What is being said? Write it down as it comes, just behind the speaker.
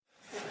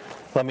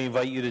Let me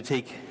invite you to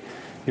take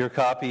your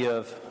copy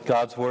of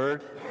God's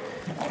Word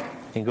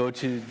and go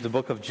to the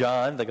book of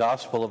John, the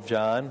Gospel of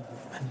John,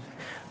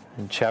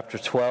 in chapter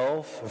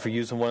 12. If you're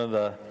using one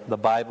of the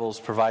Bibles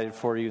provided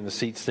for you in the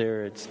seats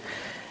there, it's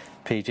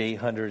page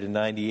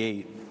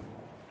 898.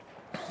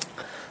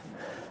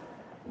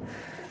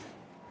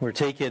 We're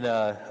taking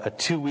a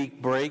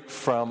 2-week break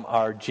from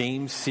our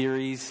James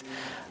series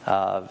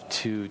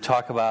to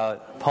talk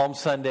about Palm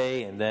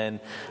Sunday, and then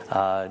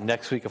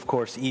next week, of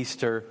course,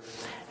 Easter.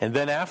 And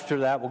then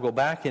after that, we'll go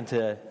back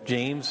into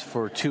James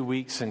for 2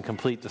 weeks and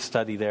complete the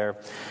study there.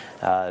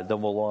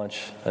 Then we'll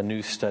launch a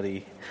new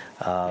study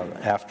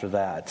after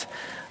that.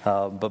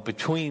 But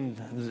between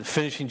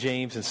finishing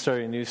James and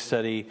starting a new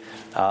study,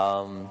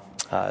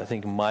 I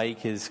think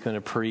Mike is going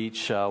to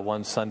preach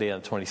one Sunday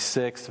on the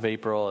 26th of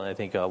April, and I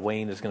think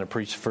Wayne is going to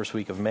preach the first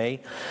week of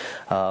May.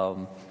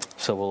 So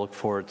we'll look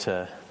forward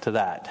to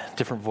that.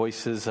 Different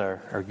voices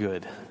are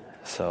good,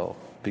 so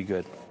be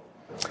good.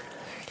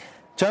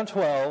 John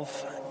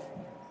 12,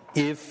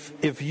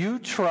 if you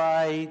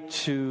try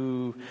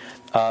to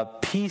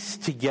piece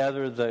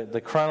together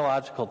the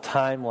chronological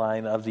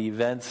timeline of the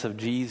events of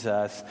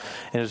Jesus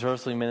and his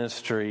earthly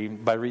ministry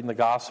by reading the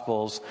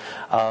Gospels,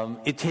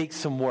 it takes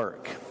some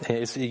work.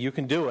 You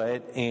can do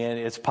it, and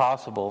it's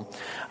possible.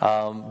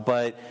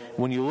 But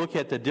when you look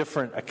at the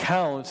different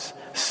accounts,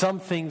 some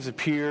things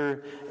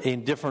appear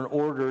in different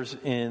orders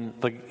in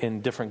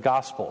different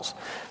Gospels.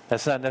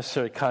 That's not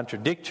necessarily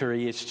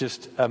contradictory. It's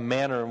just a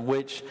manner in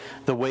which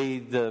the way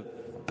the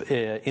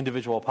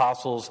individual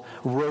apostles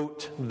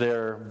wrote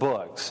their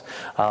books.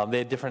 They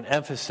had different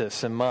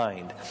emphasis in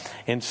mind.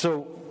 And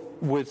so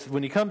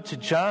when you come to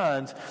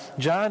John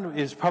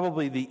is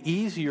probably the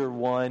easier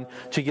one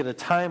to get a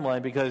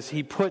timeline because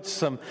he puts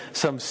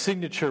some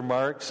signature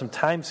marks, some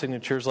time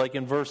signatures, like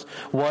in verse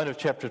 1 of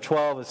chapter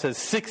 12, it says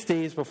 6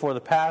 days before the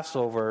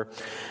Passover,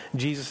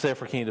 Jesus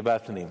therefore came to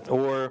Bethany.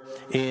 Or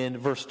in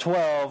verse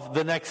 12,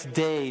 the next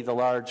day, the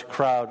large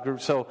crowd grew.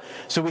 So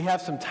we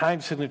have some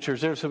time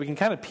signatures there, so we can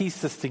kind of piece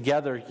this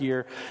together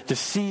here to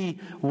see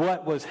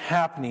what was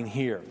happening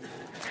here.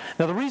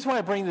 Now, the reason why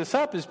I bring this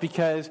up is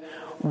because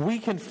we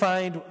can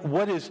find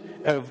what is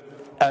of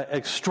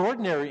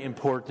extraordinary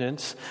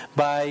importance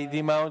by the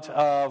amount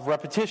of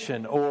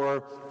repetition,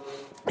 or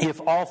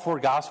if all 4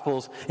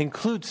 Gospels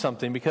include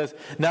something, because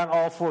not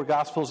all 4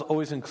 Gospels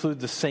always include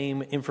the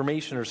same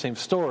information or same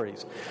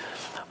stories.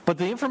 But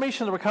the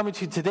information that we're coming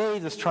to today,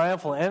 this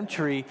triumphal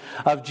entry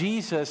of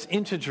Jesus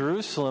into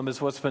Jerusalem,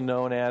 is what's been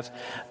known as,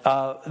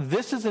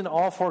 this is in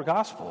all 4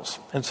 Gospels.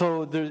 And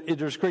so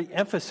there's great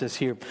emphasis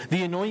here.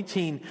 The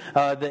anointing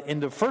in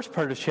the first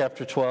part of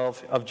chapter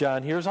 12 of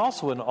John here is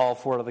also in all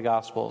 4 of the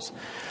Gospels.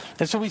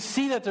 And so we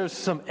see that there's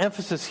some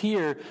emphasis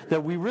here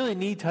that we really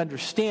need to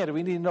understand.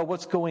 We need to know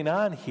what's going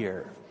on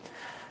here.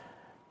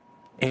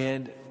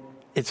 And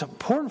it's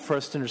important for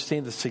us to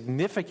understand the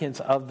significance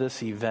of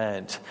this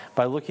event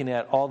by looking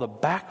at all the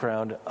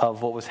background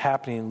of what was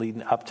happening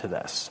leading up to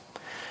this.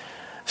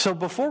 So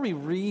before we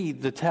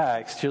read the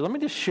text here, let me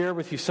just share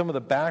with you some of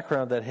the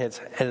background that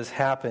has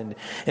happened.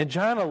 In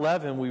John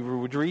 11, we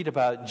would read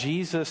about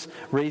Jesus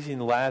raising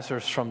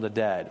Lazarus from the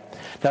dead.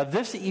 Now,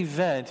 this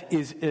event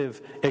is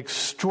of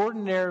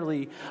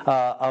extraordinarily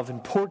of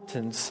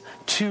importance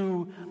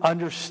to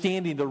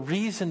understanding the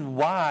reason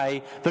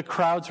why the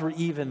crowds were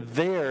even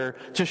there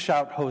to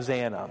shout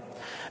Hosanna.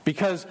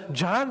 Because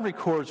John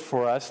records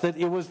for us that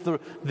it was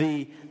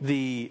the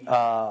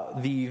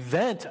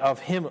event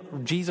of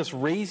Jesus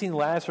raising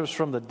Lazarus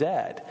from the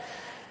dead,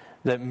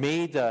 that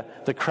made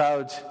the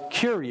crowds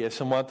curious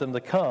and want them to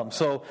come.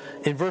 So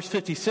in verse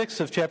 56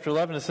 of chapter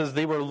 11, it says,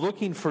 they were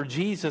looking for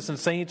Jesus and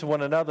saying to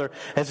one another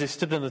as they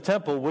stood in the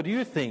temple, what do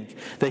you think,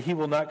 that he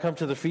will not come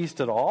to the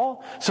feast at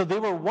all? So they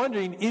were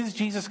wondering, is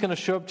Jesus going to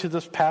show up to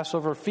this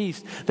Passover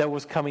feast that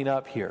was coming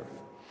up here?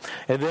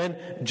 And then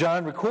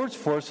John records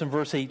for us in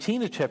verse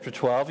 18 of chapter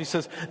 12, he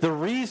says, the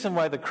reason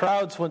why the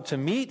crowds went to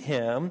meet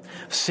him,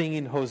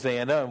 singing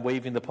Hosanna and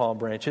waving the palm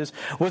branches,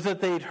 was that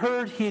they'd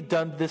heard he had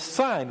done this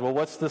sign. Well,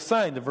 what's the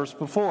sign? The verse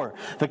before.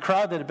 The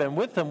crowd that had been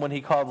with him when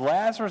he called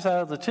Lazarus out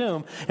of the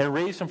tomb and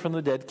raised him from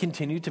the dead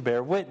continued to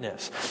bear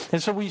witness.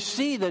 And so we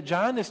see that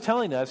John is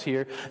telling us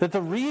here that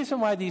the reason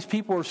why these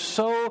people were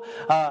so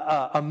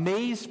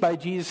amazed by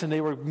Jesus and they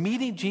were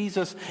meeting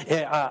Jesus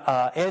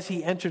as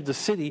he entered the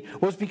city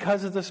was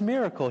because of this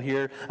miracle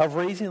here of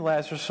raising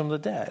Lazarus from the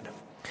dead.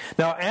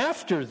 Now,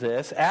 after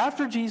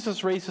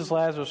Jesus raises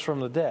Lazarus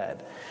from the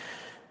dead,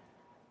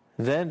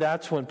 then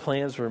that's when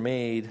plans were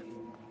made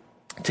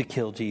to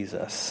kill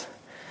Jesus.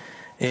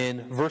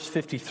 In verse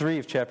 53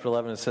 of chapter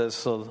 11, it says,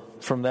 so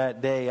from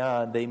that day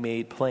on, they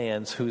made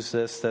plans. Who's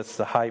this? That's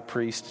the high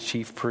priest,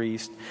 chief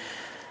priest.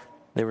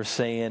 They were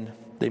saying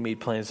they made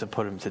plans to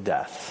put him to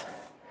death.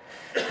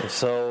 And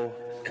so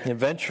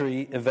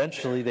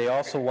Eventually, they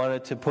also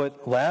wanted to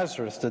put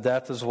Lazarus to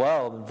death as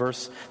well. In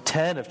verse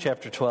 10 of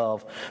chapter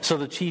 12, so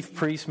the chief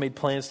priests made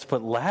plans to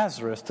put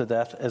Lazarus to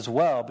death as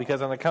well,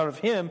 because on account of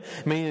him,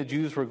 many of the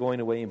Jews were going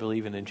away and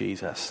believing in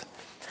Jesus.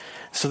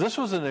 So this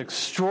was an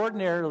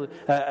extraordinary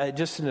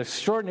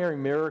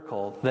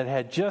miracle that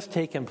had just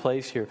taken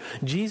place here.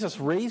 Jesus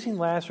raising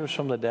Lazarus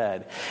from the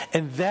dead.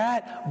 And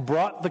that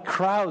brought the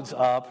crowds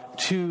up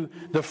to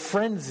the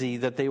frenzy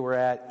that they were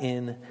at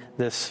in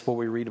this, what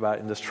we read about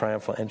in this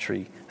triumphal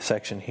entry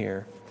section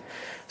here.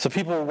 So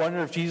people were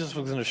wondering if Jesus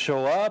was going to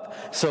show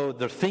up. So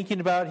they're thinking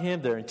about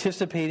him. They're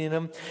anticipating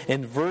him.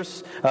 In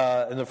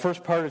the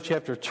first part of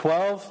chapter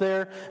 12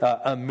 there,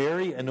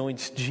 Mary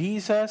anoints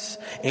Jesus.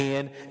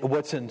 And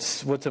what's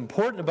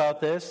important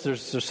about this,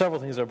 there's several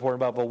things that are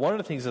important about it, but one of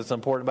the things that's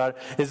important about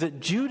it is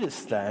that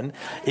Judas then,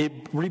 it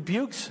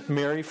rebukes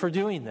Mary for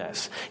doing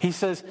this. He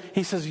says,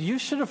 you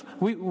should have,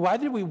 why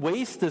did we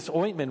waste this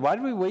ointment? Why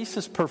did we waste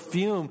this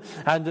perfume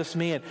on this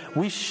man?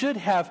 We should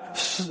have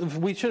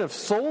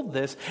sold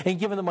this and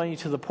given the money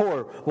to the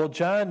poor. Well,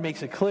 John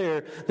makes it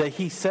clear that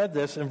he said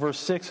this in verse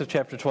 6 of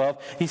chapter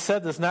 12. He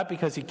said this not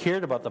because he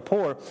cared about the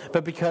poor,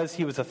 but because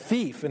he was a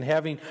thief, and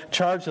having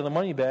charge of the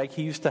money bag,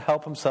 he used to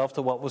help himself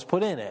to what was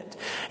put in it.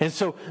 And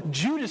so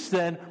Judas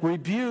then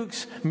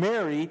rebukes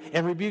Mary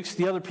and rebukes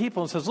the other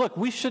people and says, look,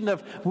 we shouldn't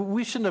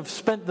have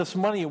spent this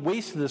money and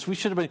wasted this. We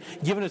should have been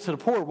giving it to the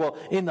poor. Well,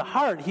 in the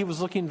heart, he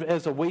was looking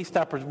as a wasted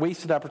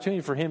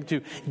opportunity for him to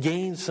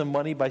gain some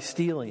money by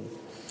stealing.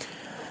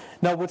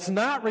 Now, what's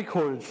not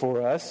recorded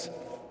for us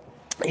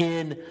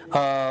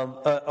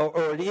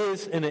it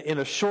is in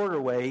a shorter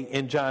way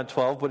in John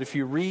 12, but if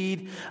you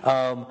read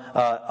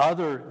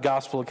other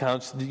gospel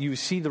accounts, you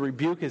see the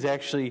rebuke is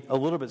actually a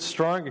little bit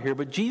stronger here.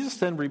 But Jesus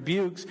then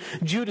rebukes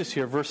Judas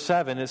here, verse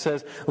 7. It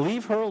says,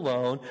 leave her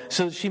alone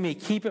so that she may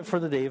keep it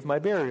for the day of my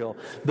burial.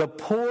 The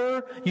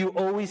poor you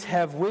always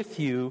have with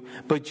you,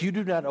 but you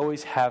do not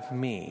always have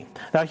me.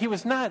 Now, he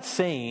was not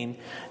saying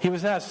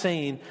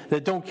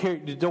that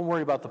don't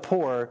worry about the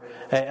poor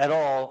at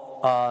all.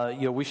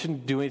 We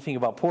shouldn't do anything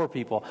about poor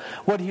people.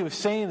 What he was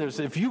saying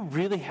is, if you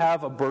really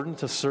have a burden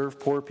to serve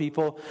poor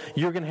people,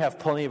 you're going to have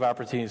plenty of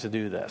opportunities to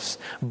do this.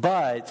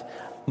 But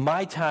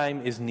my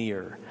time is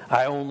near.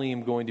 I only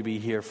am going to be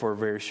here for a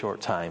very short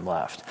time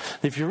left.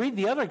 If you read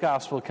the other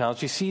gospel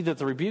accounts, you see that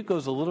the rebuke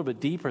goes a little bit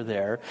deeper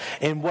there.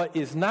 And what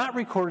is not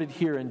recorded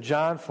here in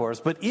John for us,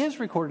 but is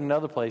recorded in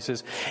other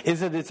places, is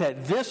that it's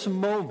at this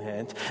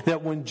moment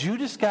that when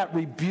Judas got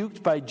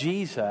rebuked by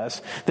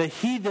Jesus, that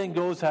he then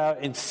goes out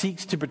and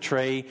seeks to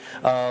betray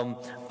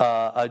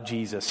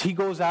Jesus. He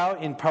goes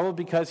out, and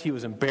probably because he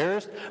was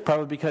embarrassed,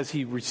 probably because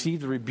he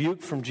received the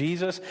rebuke from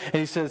Jesus, and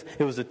he says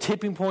it was a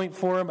tipping point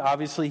for him.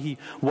 Obviously, he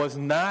was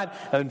not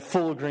in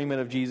full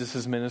agreement of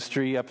Jesus'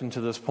 ministry up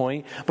until this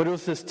point, but it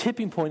was this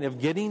tipping point of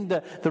getting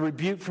the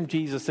rebuke from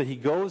Jesus that he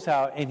goes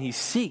out and he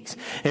seeks.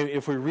 And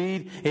if we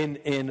read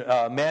in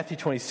Matthew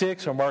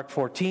 26 or Mark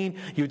 14,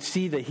 you'd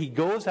see that he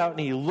goes out and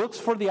he looks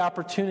for the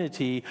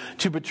opportunity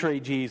to betray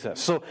Jesus.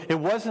 So it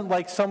wasn't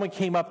like someone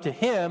came up to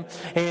him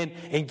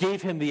and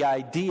gave him the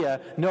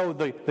idea. No,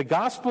 the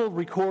Gospels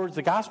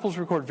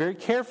record very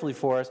carefully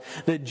for us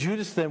that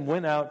Judas then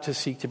went out to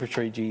seek to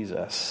betray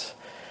Jesus.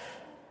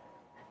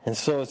 And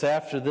so it's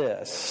after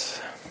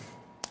this,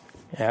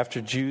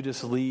 after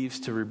Judas leaves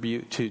to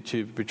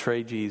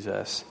betray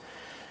Jesus,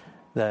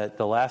 that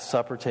the Last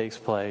Supper takes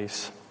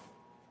place,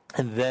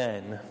 and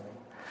then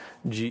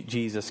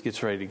Jesus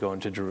gets ready to go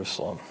into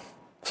Jerusalem.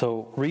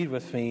 So read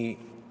with me,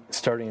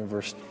 starting in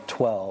verse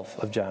 12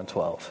 of John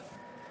 12.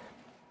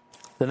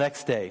 The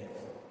next day,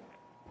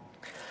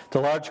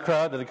 the large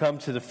crowd that had come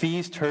to the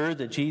feast heard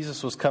that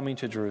Jesus was coming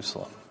to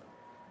Jerusalem.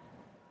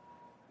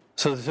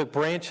 So they took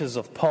branches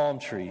of palm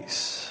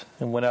trees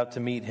and went out to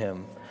meet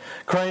him,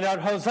 crying out,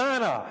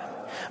 Hosanna!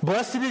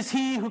 Blessed is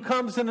he who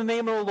comes in the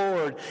name of the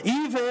Lord,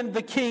 even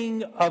the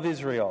King of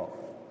Israel.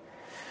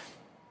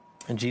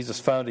 And Jesus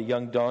found a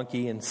young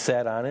donkey and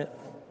sat on it,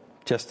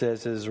 just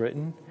as it is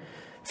written,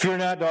 Fear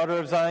not, daughter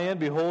of Zion,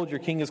 behold, your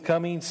king is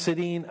coming,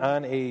 sitting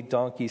on a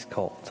donkey's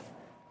colt.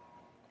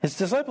 His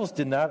disciples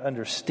did not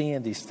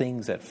understand these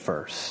things at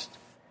first.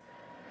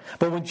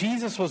 But when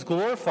Jesus was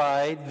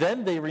glorified,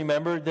 then they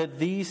remembered that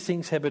these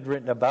things had been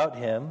written about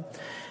him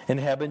and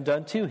had been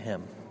done to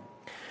him.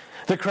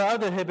 The crowd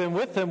that had been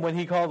with him when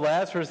he called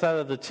Lazarus out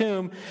of the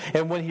tomb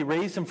and when he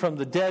raised him from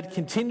the dead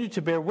continued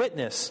to bear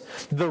witness.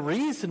 The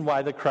reason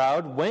why the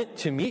crowd went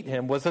to meet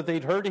him was that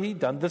they'd heard he'd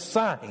done this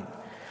sign.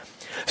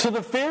 So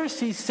the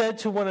Pharisees said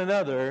to one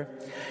another,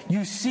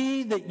 You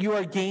see that you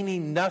are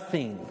gaining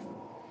nothing.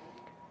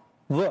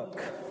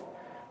 Look,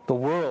 the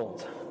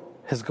world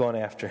has gone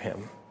after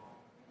him.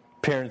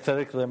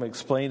 Parenthetically, I'm going to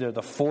explain there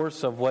the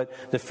force of what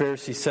the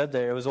Pharisees said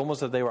there. It was almost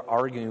that they were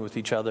arguing with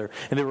each other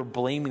and they were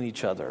blaming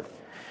each other.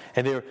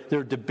 And they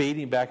were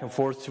debating back and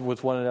forth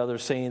with one another,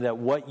 saying that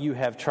what you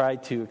have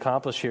tried to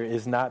accomplish here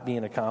is not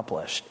being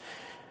accomplished.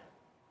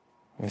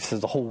 And he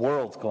says the whole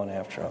world's going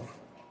after him.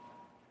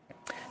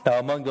 Now,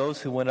 among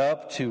those who went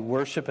up to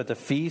worship at the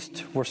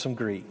feast were some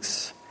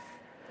Greeks.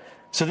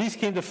 So these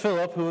came to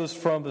Philip, who was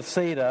from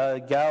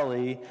Bethsaida,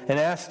 Galilee, and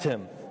asked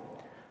him,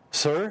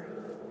 Sir,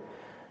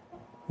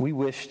 we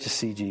wish to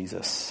see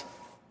Jesus.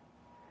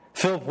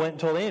 Philip went and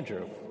told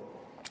Andrew.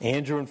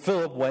 Andrew and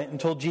Philip went and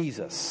told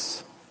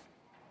Jesus.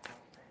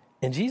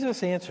 And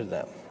Jesus answered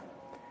them,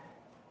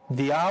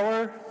 "The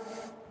hour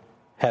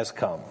has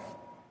come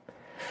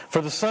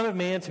for the Son of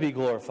Man to be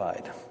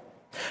glorified.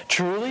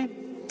 Truly,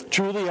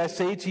 truly I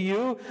say to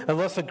you,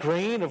 unless a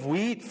grain of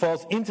wheat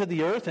falls into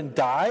the earth and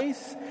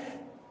dies,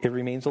 it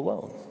remains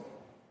alone.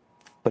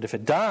 But if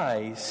it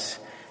dies,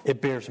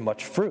 it bears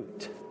much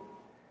fruit.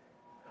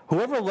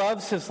 Whoever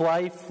loves his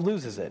life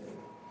loses it,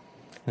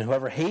 and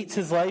whoever hates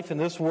his life in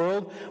this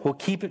world will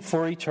keep it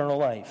for eternal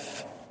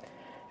life.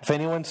 If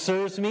anyone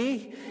serves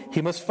me,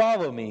 he must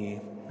follow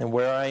me, and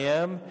where I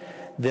am,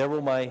 there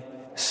will my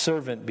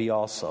servant be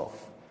also.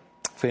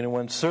 If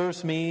anyone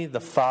serves me, the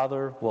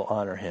Father will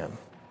honor him.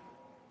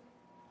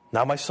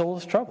 Now my soul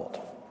is troubled.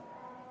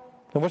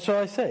 And what shall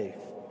I say?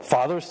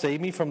 Father,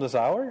 save me from this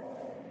hour?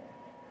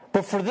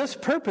 But for this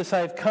purpose I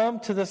have come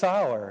to this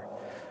hour.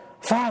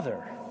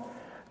 Father,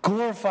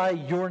 glorify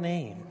your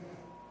name."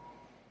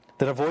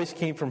 Then a voice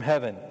came from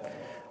heaven.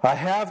 "I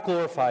have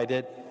glorified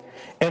it,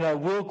 and I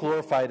will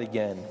glorify it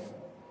again."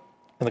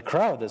 And the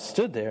crowd that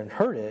stood there and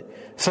heard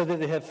it said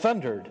that it had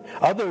thundered.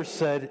 Others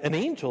said, "An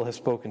angel has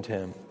spoken to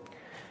him."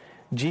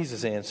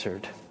 Jesus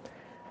answered,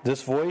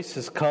 "This voice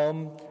has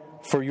come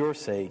for your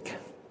sake,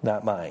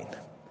 not mine.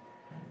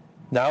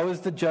 Now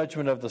is the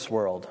judgment of this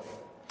world.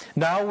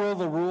 Now will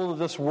the rule of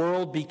this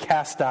world be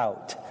cast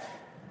out.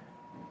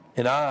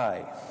 And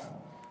I,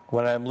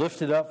 when I am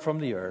lifted up from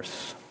the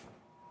earth,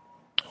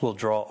 will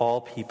draw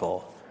all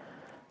people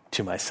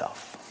to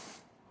myself."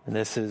 And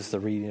this is the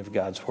reading of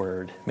God's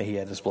word. May he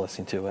add his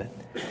blessing to it.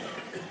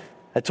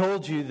 I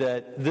told you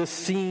that this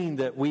scene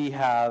that we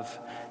have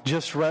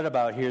just read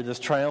about here, this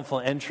triumphal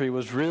entry,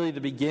 was really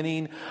the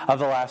beginning of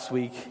the last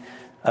week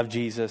of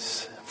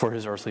Jesus for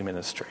his earthly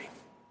ministry.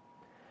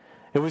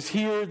 It was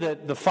here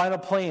that the final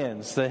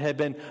plans that had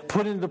been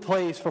put into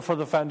place before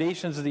the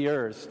foundations of the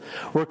earth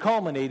were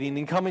culminating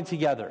and coming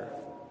together.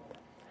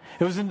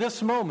 It was in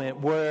this moment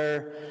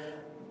where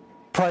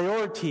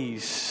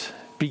priorities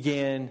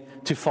began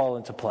to fall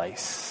into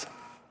place.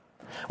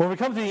 When we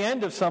come to the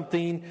end of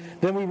something,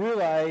 then we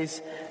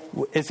realize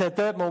it's at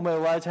that moment, a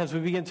lot of times, we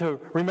begin to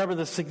remember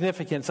the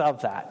significance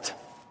of that.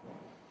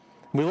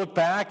 We look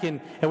back and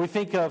we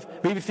think of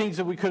maybe things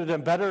that we could have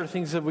done better, or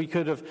things that we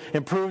could have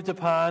improved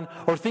upon,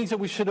 or things that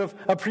we should have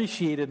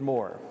appreciated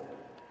more.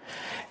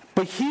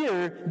 But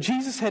here,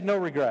 Jesus had no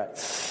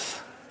regrets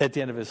at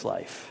the end of his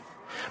life.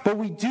 But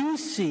we do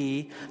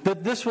see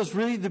that this was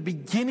really the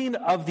beginning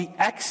of the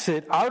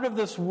exit out of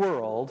this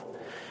world,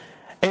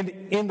 and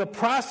in the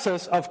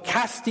process of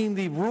casting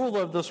the rule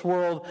of this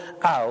world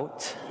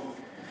out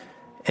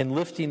and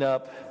lifting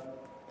up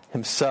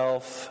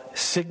himself,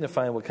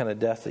 signifying what kind of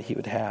death that he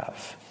would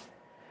have.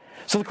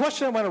 So the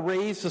question I want to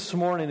raise this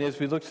morning as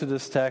we look through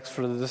this text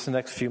for this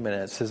next few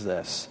minutes is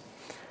this: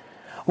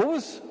 what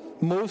was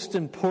most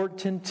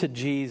important to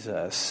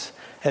Jesus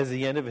as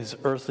the end of his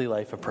earthly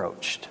life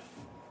approached?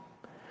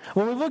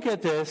 When we look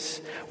at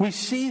this, we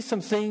see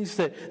some things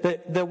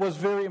that was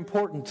very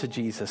important to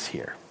Jesus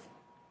here.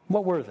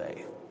 What were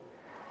they?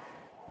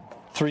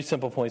 3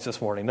 simple points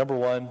this morning. Number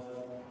 1,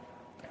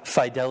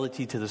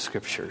 fidelity to the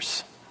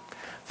Scriptures.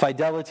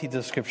 Fidelity to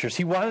the Scriptures.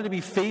 He wanted to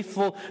be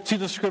faithful to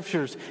the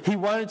Scriptures. He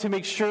wanted to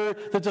make sure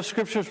that the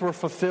Scriptures were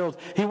fulfilled.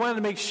 He wanted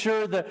to make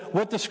sure that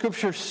what the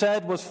Scripture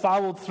said was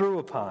followed through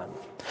upon.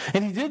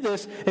 And he did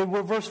this in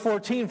verse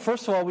 14.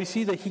 First of all, we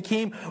see that he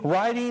came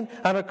riding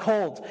on a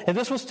colt. And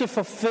this was to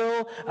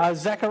fulfill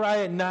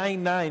Zechariah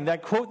 9:9.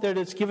 That quote there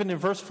that's given in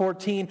verse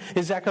 14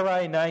 is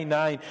Zechariah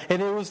 9:9.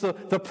 And it was the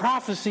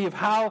prophecy of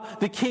how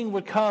the king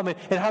would come and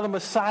how the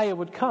Messiah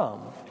would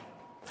come.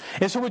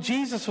 And so what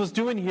Jesus was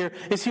doing here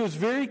is he was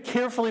very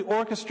carefully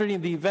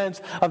orchestrating the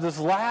events of this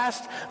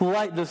last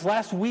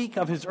week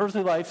of his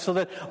earthly life so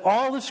that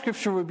all the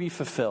Scripture would be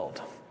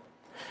fulfilled.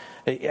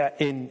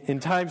 In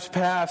times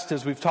past,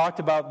 as we've talked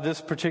about this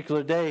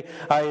particular day,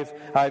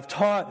 I've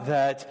taught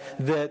that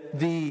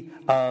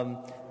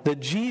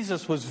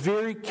Jesus was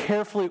very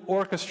carefully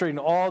orchestrating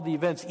all the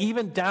events,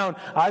 even down,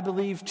 I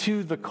believe,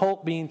 to the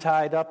colt being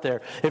tied up there.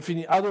 If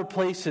in other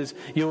places,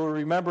 you'll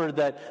remember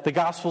that the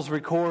Gospels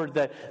record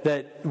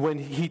that when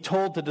he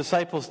told the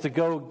disciples to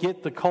go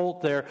get the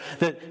colt there,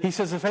 that he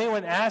says, if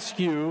anyone asks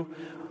you,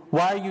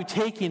 why are you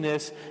taking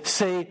this?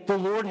 Say, the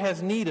Lord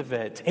has need of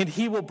it, and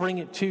he will bring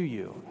it to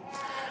you.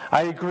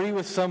 I agree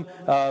with some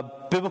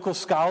biblical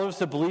scholars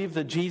that believe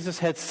that Jesus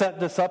had set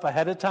this up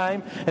ahead of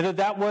time and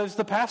that was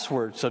the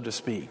password, so to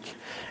speak.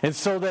 And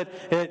so that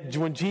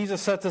when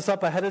Jesus set this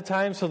up ahead of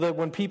time so that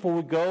when people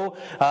would go,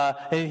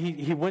 and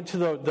he went to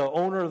the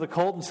owner of the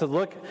colt and said,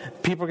 look,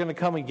 people are going to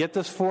come and get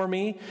this for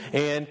me,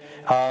 and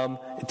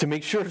to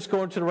make sure it's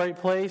going to the right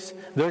place,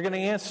 they're going to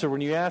answer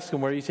when you ask them,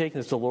 where are you taking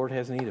this? The Lord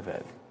has need of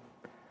it.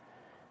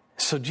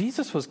 So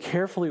Jesus was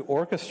carefully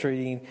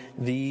orchestrating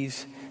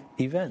these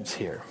events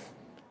here,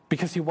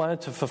 because he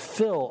wanted to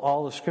fulfill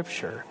all of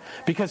Scripture,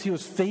 because he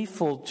was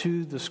faithful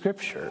to the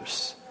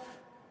Scriptures.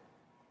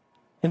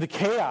 In the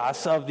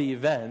chaos of the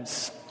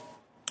events,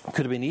 it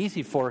could have been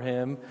easy for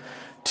him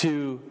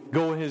to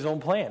go his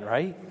own plan,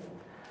 right?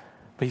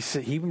 But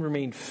he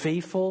remained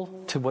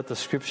faithful to what the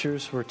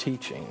Scriptures were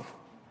teaching.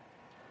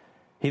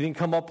 He didn't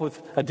come up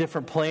with a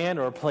different plan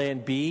or a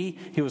plan B.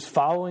 He was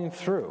following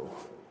through.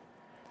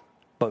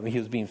 But he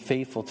was being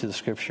faithful to the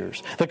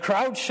Scriptures. The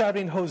crowd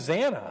shouting,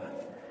 Hosanna,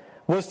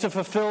 was to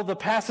fulfill the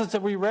passage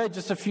that we read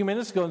just a few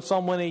minutes ago in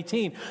Psalm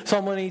 118,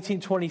 Psalm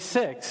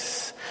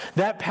 118:26.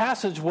 That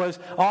passage was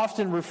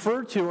often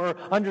referred to or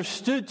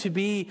understood to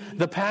be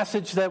the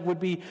passage that would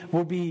be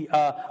the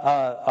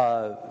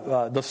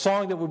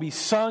song that would be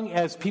sung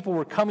as people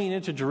were coming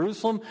into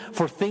Jerusalem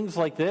for things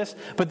like this.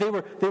 But they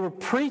were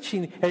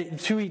preaching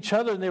to each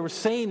other, and they were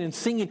saying and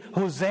singing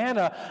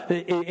Hosanna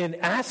and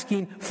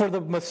asking for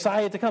the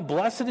Messiah to come.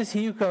 Blessed is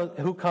he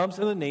who comes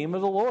in the name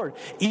of the Lord,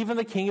 even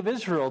the King of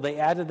Israel. They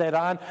added that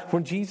on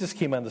when Jesus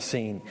came on the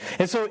scene.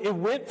 And so it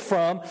went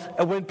from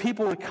when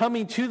people were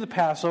coming to the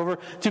Passover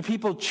to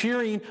people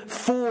cheering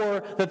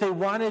for that they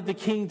wanted the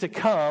king to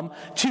come,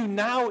 to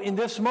now in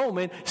this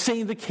moment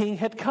saying the king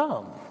had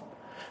come.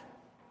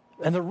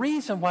 And the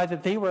reason why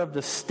that they were of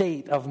the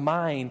state of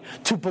mind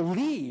to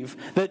believe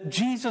that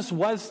Jesus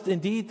was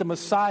indeed the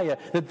Messiah,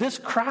 that this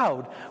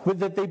crowd,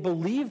 that they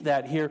believed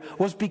that here,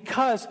 was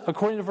because,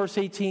 according to verse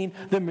 18,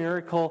 the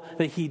miracle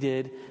that he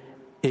did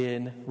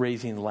in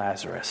raising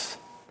Lazarus.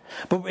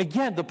 But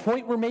again, the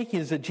point we're making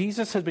is that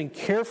Jesus has been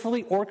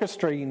carefully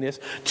orchestrating this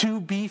to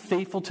be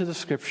faithful to the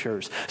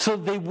Scriptures. So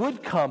they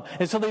would come,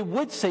 and so they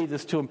would say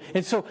this to him.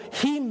 And so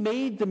he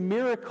made the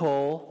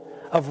miracle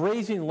of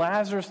raising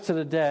Lazarus to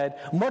the dead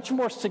much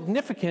more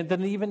significant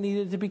than it even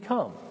needed to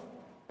become.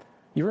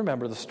 You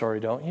remember the story,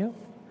 don't you?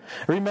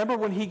 Remember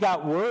when he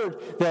got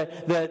word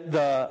that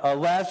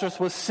Lazarus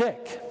was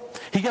sick?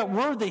 He got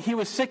word that he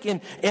was sick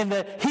and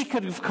that he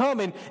could have come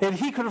and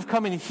he could have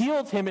come and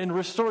healed him and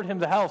restored him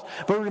to health.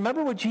 But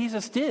remember what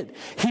Jesus did.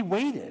 He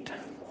waited.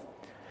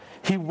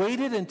 He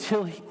waited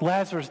until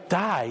Lazarus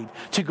died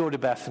to go to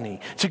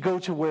Bethany, to go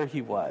to where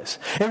he was.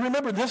 And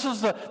remember, this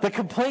was the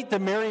complaint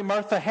that Mary and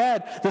Martha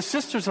had, the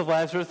sisters of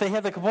Lazarus. They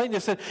had the complaint. They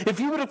said, if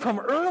you would have come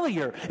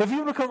earlier,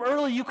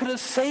 you could have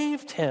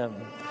saved him.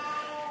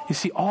 You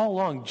see, all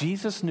along,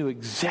 Jesus knew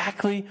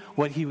exactly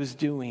what he was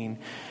doing,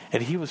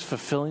 and he was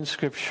fulfilling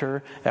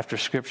Scripture after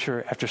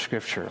Scripture after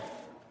Scripture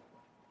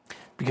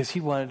because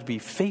he wanted to be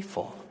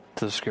faithful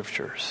to the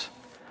Scriptures.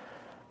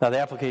 Now, the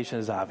application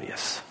is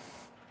obvious.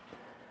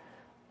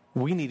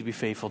 We need to be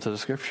faithful to the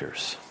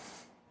Scriptures.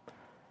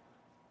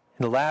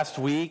 In the last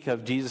week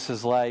of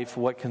Jesus' life,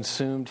 what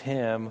consumed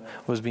him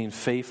was being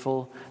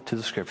faithful to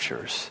the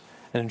Scriptures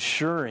and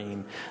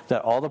ensuring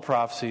that all the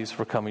prophecies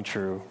were coming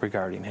true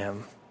regarding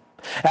him.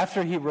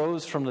 After he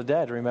rose from the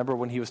dead, remember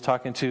when he was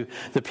talking to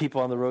the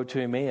people on the road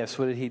to Emmaus,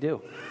 what did he do?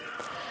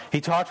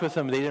 He talked with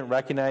them. They didn't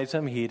recognize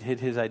him. He had hid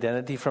his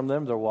identity from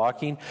them. They're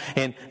walking.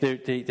 And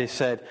they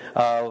said,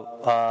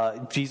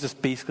 Jesus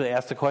basically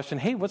asked the question,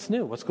 hey, what's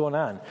new? What's going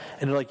on?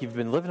 And they're like, you've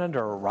been living under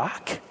a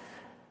rock?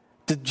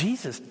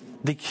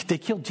 They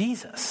killed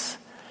Jesus.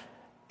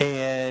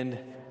 And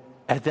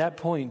at that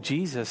point,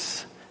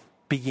 Jesus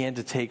began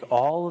to take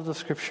all of the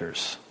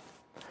Scriptures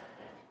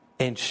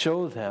and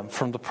show them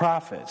from the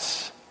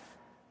prophets,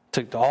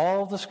 took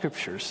all the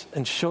Scriptures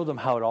and showed them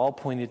how it all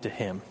pointed to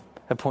him.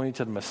 It pointed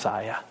to the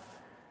Messiah.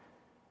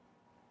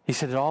 He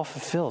said it all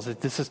fulfills.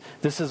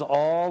 This is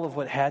all of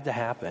what had to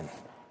happen.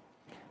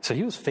 So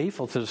he was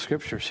faithful to the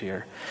Scriptures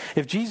here.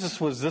 If Jesus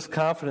was this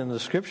confident in the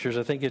Scriptures,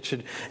 I think it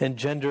should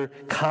engender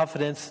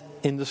confidence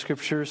in the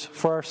Scriptures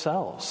for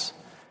ourselves.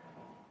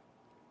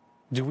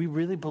 Do we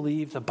really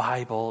believe the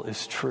Bible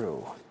is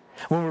true?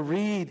 When we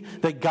read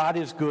that God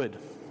is good,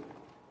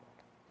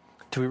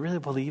 do we really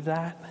believe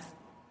that?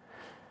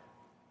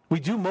 We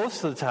do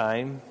most of the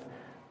time,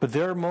 but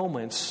there are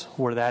moments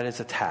where that is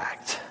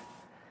attacked.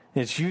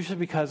 And it's usually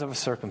because of a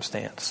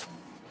circumstance.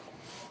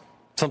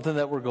 Something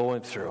that we're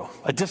going through.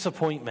 A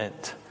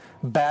disappointment.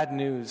 Bad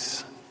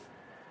news.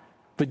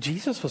 But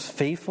Jesus was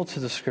faithful to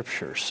the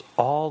Scriptures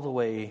all the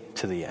way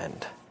to the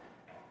end.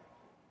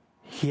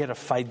 He had a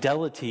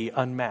fidelity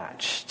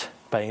unmatched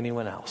by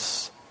anyone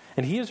else.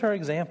 And he is our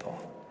example.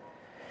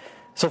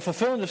 So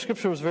fulfilling the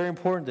Scripture was very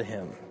important to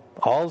him.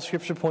 All the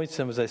Scripture points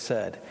to him, as I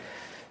said.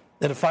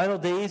 In the final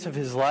days of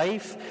his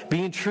life,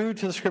 being true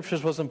to the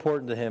Scriptures was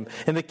important to him.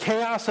 In the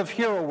chaos of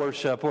hero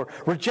worship or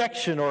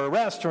rejection or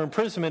arrest or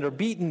imprisonment or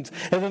beatings,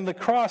 and then the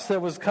cross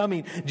that was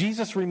coming,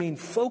 Jesus remained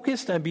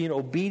focused on being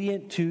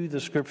obedient to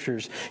the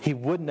Scriptures. He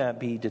would not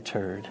be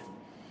deterred.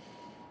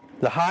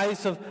 The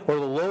highs or the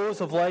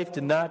lows of life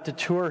did not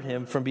deter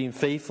him from being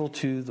faithful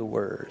to the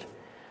Word.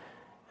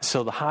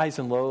 So the highs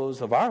and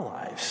lows of our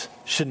lives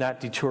should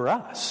not deter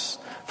us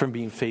from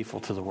being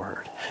faithful to the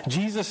Word.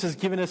 Jesus has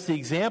given us the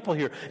example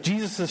here.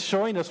 Jesus is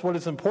showing us what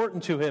is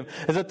important to him,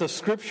 is that the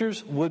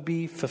Scriptures would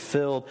be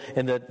fulfilled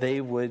and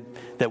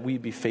that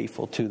we'd be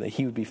faithful to them, that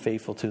he would be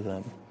faithful to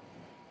them.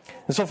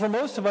 And so for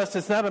most of us,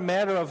 it's not a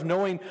matter of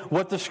knowing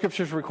what the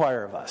Scriptures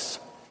require of us.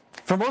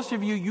 For most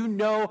of you, you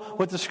know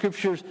what the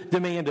Scriptures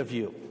demand of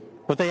you,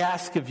 what they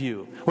ask of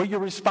you, what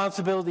your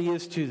responsibility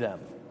is to them.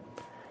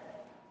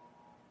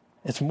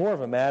 It's more of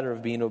a matter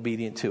of being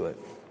obedient to it.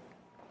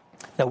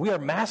 Now, we are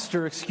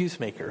master excuse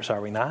makers, are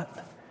we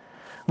not?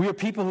 We are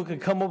people who can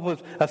come up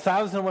with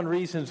 1,001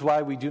 reasons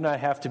why we do not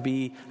have to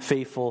be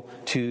faithful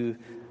to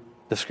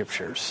the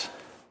Scriptures.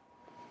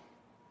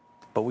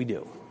 But we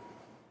do.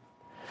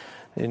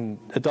 In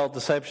Adult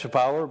Discipleship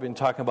Hour, we've been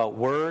talking about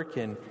work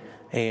and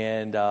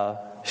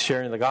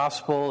sharing the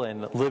gospel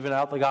and living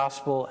out the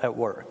gospel at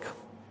work.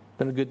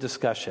 Been a good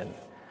discussion.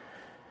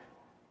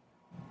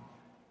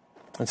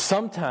 And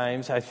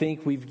sometimes I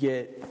think we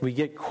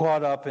get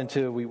caught up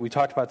into, we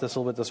talked about this a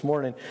little bit this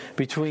morning,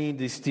 between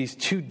these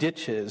two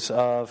ditches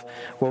of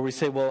where we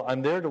say, well,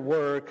 I'm there to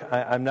work,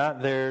 I'm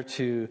not there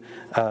to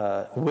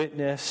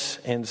witness,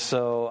 and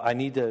so I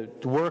need to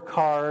work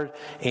hard,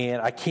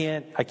 and I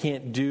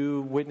can't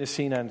do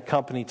witnessing on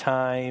company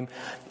time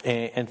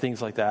and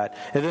things like that.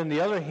 And then the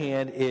other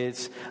hand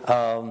is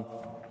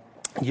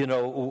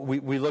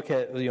we look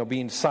at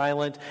being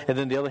silent, and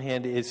then the other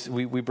hand is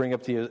we bring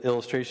up the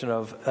illustration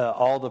of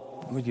all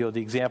the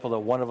example that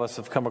one of us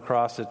have come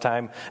across at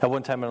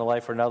one time in our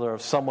life or another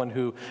of someone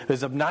who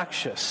is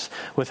obnoxious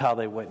with how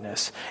they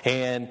witness,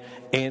 and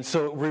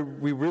so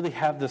we really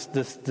have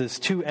this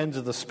two ends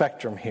of the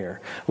spectrum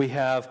here. We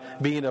have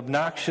being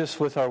obnoxious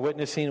with our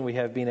witnessing, and we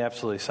have being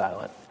absolutely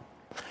silent.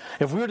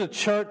 If we were to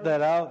chart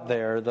that out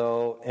there,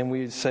 though, and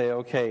we'd say,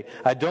 okay,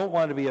 I don't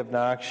want to be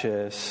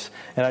obnoxious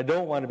and I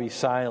don't want to be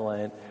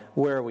silent,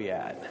 where are we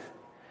at?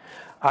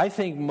 I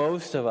think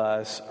most of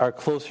us are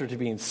closer to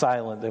being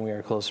silent than we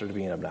are closer to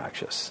being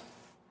obnoxious.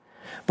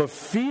 But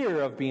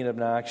fear of being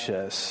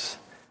obnoxious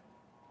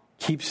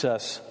keeps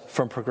us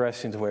from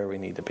progressing to where we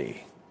need to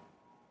be.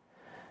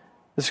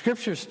 The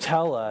Scriptures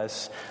tell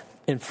us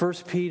in 1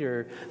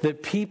 Peter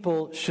that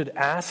people should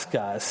ask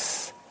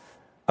us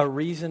a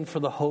reason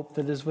for the hope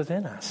that is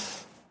within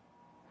us.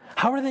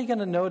 How are they going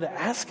to know to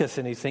ask us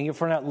anything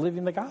if we're not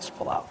living the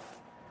gospel out?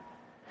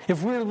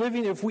 If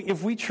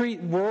we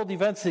treat world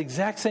events the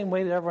exact same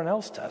way that everyone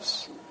else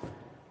does,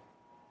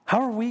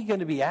 how are we going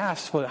to be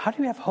asked, well, how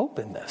do you have hope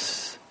in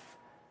this?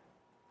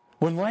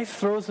 When life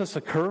throws us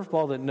a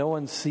curveball that no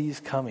one sees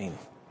coming,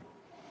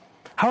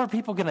 how are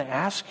people going to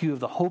ask you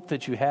of the hope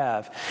that you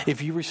have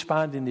if you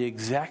respond in the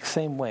exact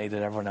same way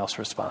that everyone else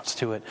responds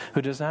to it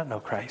who does not know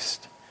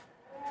Christ?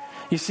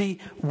 You see,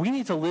 we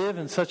need to live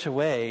in such a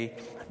way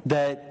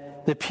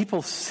that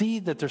people see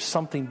that there's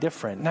something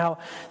different. Now,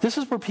 this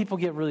is where people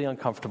get really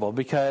uncomfortable,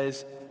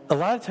 because a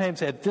lot of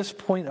times at this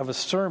point of a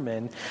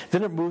sermon,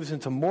 then it moves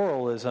into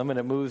moralism, and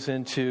it moves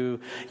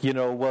into,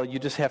 well, you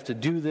just have to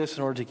do this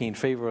in order to gain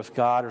favor with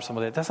God or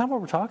something like that. That's not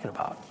what we're talking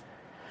about.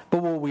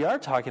 But what we are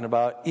talking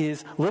about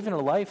is living a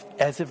life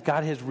as if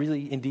God has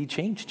really indeed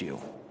changed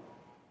you.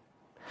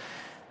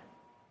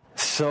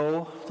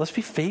 So let's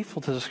be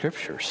faithful to the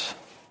Scriptures.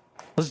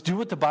 Let's do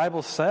what the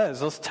Bible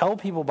says. Let's tell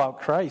people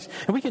about Christ.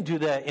 And we can do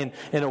that in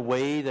a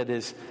way that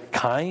is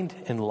kind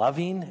and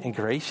loving and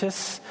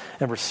gracious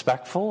and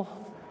respectful.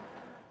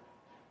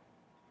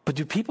 But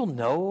do people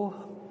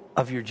know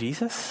of your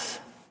Jesus?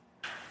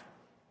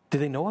 Do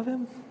they know of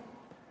him?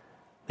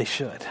 They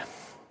should.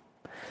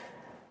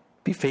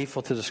 Be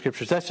faithful to the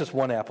Scriptures. That's just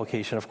one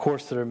application. Of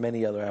course, there are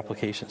many other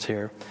applications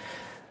here.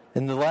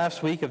 In the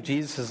last week of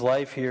Jesus'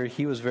 life here,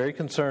 he was very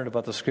concerned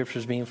about the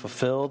Scriptures being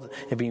fulfilled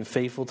and being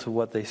faithful to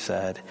what they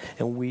said.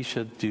 And we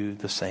should do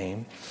the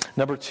same.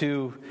 Number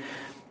 2,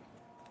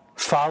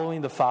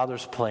 following the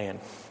Father's plan.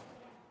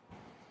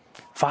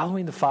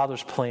 Following the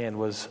Father's plan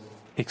was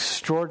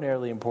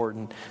extraordinarily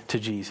important to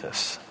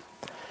Jesus.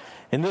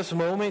 In this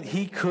moment,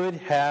 he could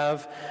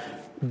have,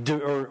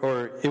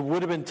 or it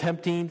would have been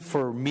tempting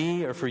for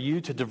me or for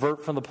you to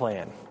divert from the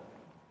plan.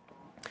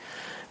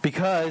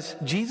 Because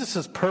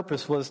Jesus'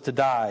 purpose was to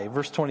die.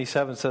 Verse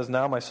 27 says,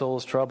 "Now my soul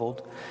is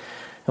troubled.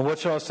 And what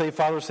shall I say?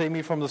 Father, save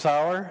me from this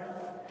hour?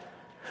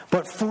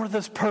 But for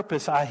this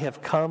purpose I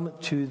have come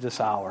to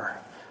this hour."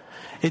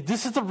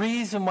 This is the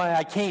reason why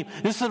I came.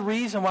 This is the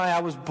reason why I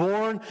was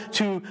born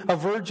to a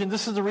virgin.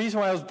 This is the reason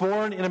why I was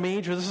born in a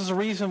manger. This is the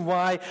reason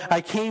why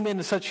I came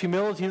into such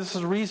humility. This is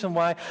the reason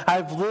why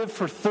I've lived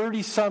for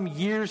 30-some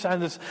years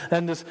on this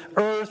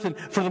earth, and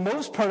for the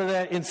most part of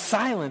that in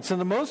silence, and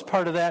the most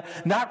part of that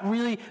not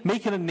really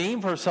making a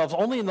name for ourselves.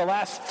 Only in the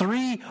last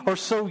 3 or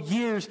so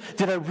years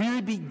did I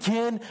really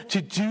begin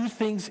to do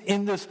things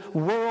in this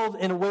world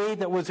in a way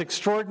that was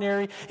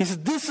extraordinary. He says,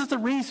 this is the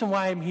reason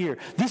why I'm here.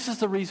 This is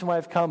the reason why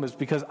I've come, is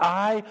because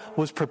I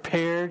was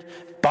prepared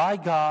by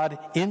God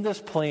in this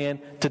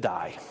plan to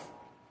die.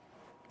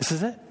 This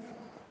is it.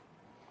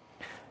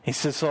 He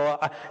says, so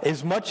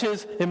as much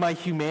as in my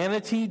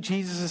humanity,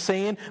 Jesus is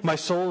saying, my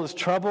soul is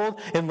troubled.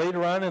 And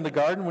later on in the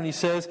garden when he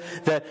says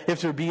that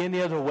if there be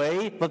any other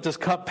way, let this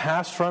cup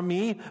pass from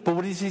me. But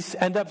what does he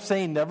end up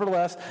saying?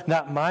 Nevertheless,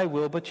 not my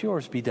will, but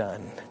yours be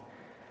done.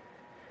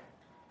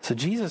 So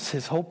Jesus,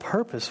 his whole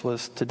purpose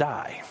was to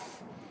die.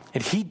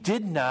 And he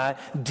did not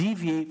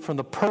deviate from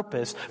the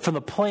purpose, from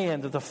the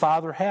plan that the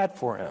Father had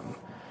for him,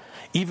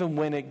 even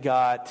when it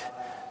got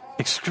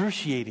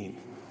excruciating.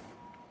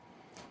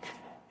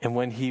 And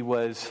when he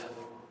was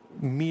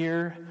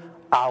mere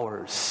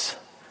hours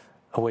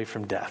away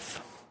from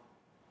death.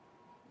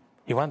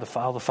 He wanted to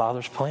follow the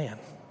Father's plan.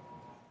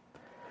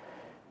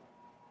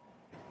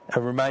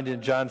 I'm reminded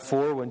in John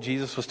 4 when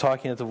Jesus was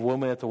talking to the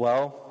woman at the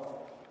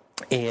well.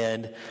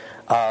 And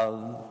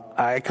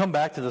I come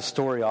back to the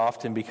story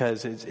often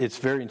because it's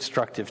very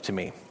instructive to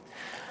me.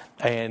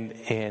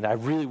 And I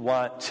really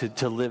want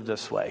to live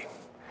this way.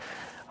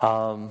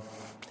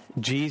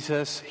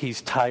 Jesus,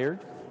 he's tired.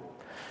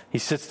 He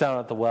sits down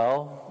at the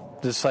well.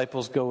 The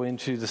disciples go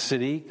into the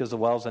city because the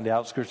well's on the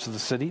outskirts of the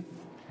city.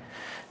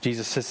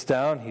 Jesus sits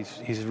down.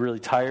 He's really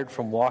tired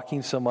from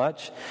walking so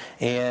much.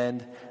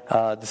 And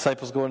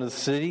disciples go into the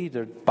city.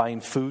 They're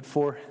buying food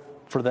for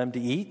them to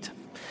eat.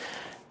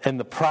 In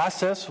the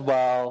process,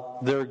 while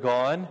they're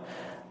gone,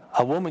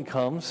 a woman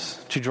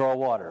comes to draw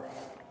water.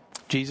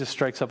 Jesus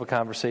strikes up a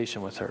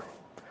conversation with her,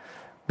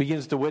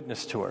 begins to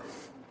witness to her.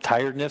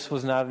 Tiredness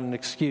was not an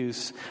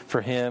excuse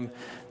for him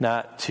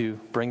not to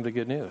bring the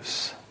good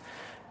news.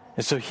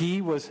 And so he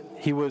was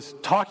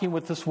talking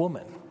with this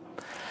woman.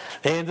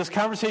 And this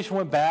conversation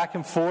went back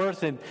and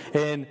forth, and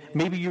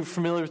maybe you're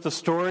familiar with the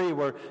story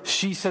where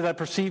she said, "I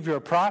perceive you're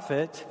a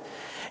prophet."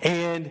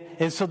 And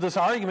so this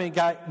argument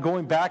got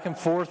going back and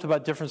forth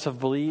about difference of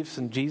beliefs,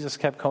 and Jesus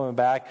kept coming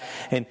back.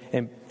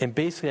 And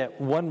basically at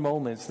one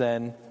moment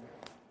then,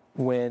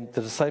 when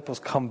the disciples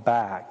come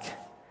back,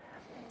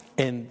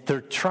 and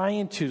they're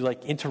trying to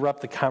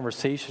interrupt the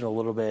conversation a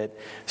little bit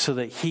so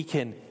that he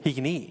can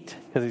eat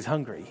because he's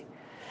hungry.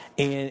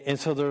 And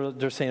so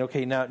they're saying,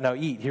 "Okay, now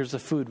eat. Here's the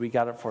food. We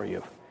got it for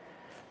you."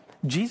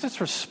 Jesus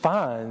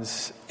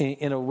responds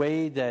in a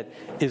way that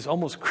is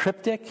almost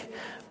cryptic,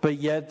 but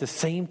yet at the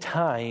same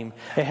time,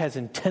 it has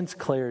intense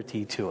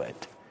clarity to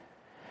it.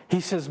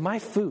 He says, "My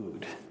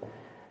food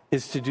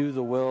is to do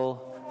the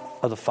will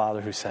of the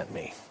Father who sent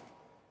me."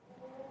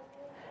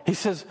 He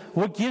says,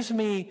 "What gives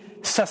me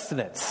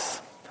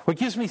sustenance, what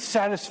gives me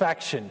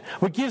satisfaction,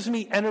 what gives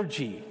me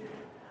energy,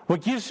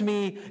 what gives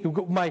me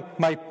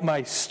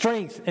my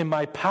strength and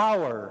my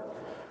power,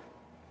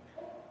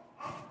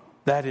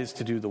 that is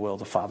to do the will of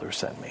the Father who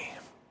sent me."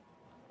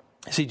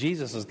 See,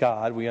 Jesus is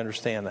God. We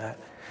understand that.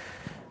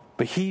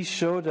 But he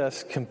showed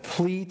us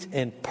complete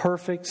and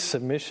perfect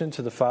submission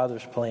to the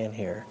Father's plan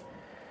here.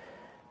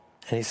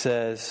 And he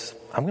says,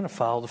 "I'm going to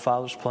follow the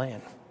Father's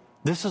plan."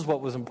 This is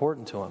what was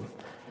important to him.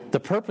 The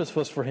purpose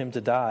was for him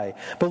to die.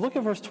 But look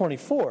at verse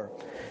 24.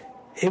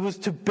 It was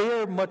to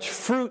bear much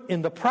fruit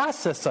in the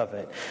process of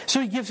it.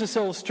 So he gives this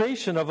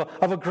illustration of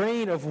a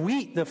grain of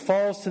wheat that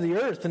falls to the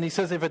earth. And he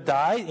says if it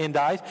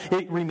dies,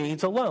 it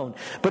remains alone.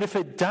 But if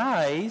it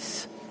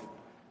dies,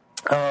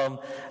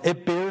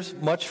 it bears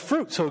much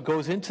fruit. So it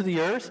goes into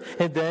the earth,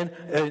 and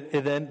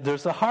then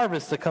there's a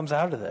harvest that comes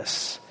out of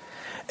this.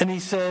 And he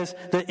says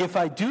that if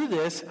I do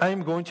this, I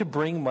am going to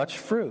bring much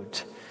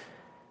fruit.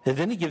 And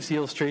then he gives the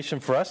illustration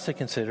for us to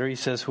consider. He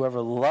says,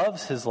 "Whoever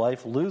loves his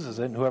life loses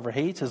it, and whoever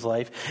hates his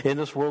life in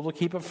this world will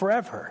keep it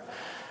forever."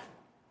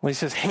 When he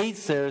says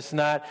hates, there, it's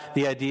not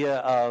the idea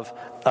of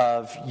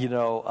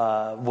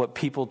what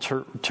people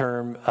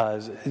term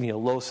as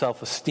low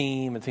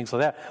self-esteem and things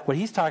like that. What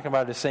he's talking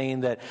about is saying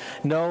that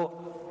no,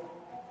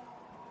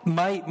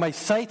 my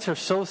sights are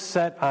so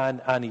set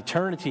on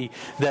eternity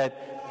that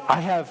I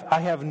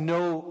have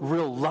no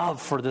real love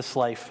for this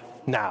life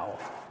now,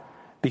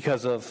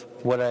 because of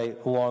what I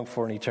long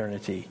for in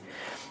eternity.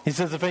 He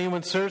says, "If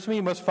anyone serves me,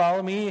 he must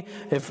follow me.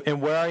 And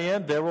where I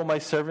am, there will my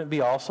servant be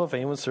also. If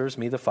anyone serves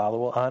me, the Father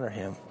will honor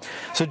him."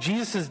 So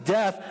Jesus'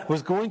 death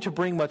was going to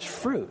bring much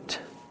fruit.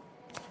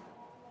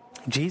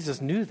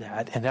 Jesus knew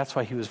that, and that's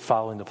why he was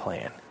following the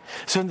plan.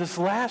 So in this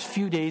last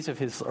few days of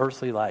his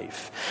earthly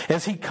life,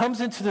 as he comes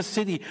into the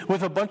city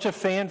with a bunch of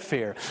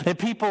fanfare and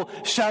people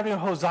shouting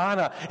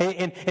Hosanna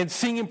and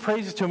singing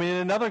praises to him, and in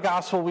another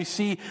gospel we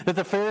see that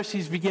the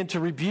Pharisees begin to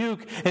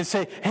rebuke and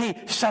say,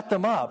 "Hey, shut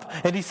them up."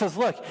 And he says,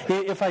 "Look,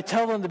 if I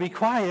tell them to be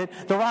quiet,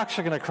 the rocks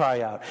are going to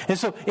cry out." And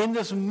so in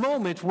this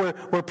moment where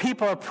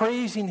people are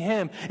praising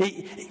him,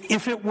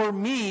 if it were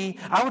me,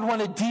 I would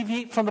want to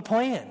deviate from the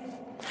plan.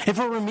 If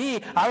it were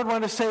me, I would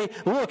want to say,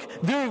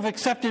 "Look, they've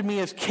accepted me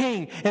as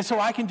king, and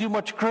so I can do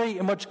much great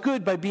and much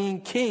good by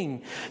being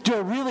king. Do I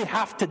really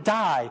have to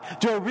die?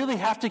 Do I really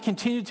have to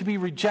continue to be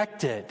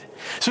rejected?"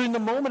 So in the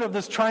moment of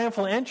this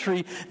triumphal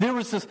entry, there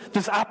was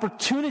this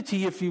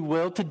opportunity, if you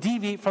will, to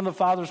deviate from the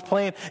Father's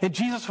plan, and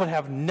Jesus would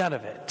have none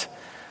of it.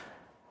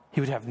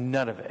 He would have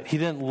none of it. He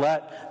didn't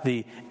let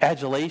the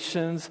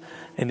adulations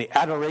and the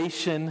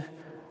adoration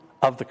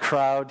of the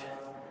crowd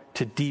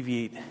to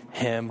deviate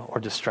him or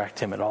distract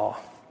him at all.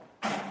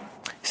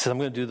 He said, "I'm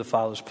going to do the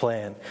Father's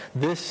plan.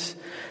 This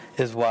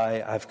is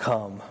why I've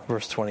come."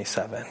 Verse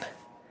 27.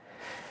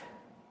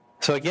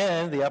 So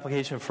again, the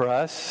application for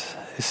us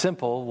is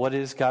simple. What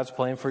is God's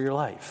plan for your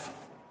life?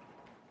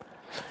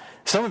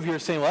 Some of you are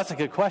saying, "Well, that's a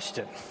good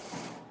question.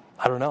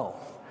 I don't know."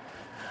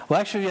 Well,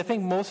 actually, I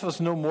think most of us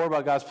know more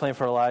about God's plan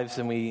for our lives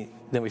than we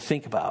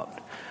think about.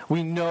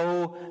 We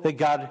know that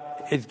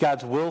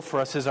God's will for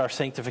us is our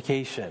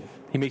sanctification.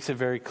 He makes it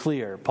very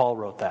clear. Paul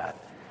wrote that.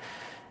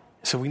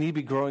 So we need to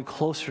be growing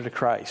closer to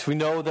Christ. We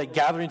know that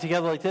gathering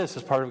together like this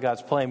is part of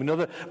God's plan. We know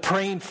that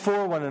praying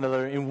for one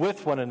another and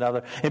with one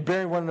another and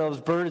bearing one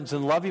another's burdens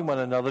and loving one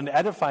another and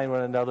edifying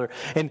one another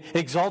and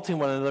exalting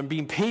one another and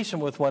being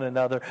patient with one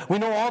another. We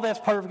know all that's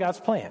part of God's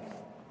plan.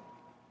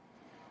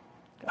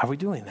 Are we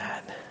doing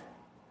that?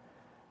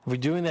 Are we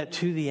doing that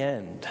to the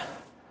end?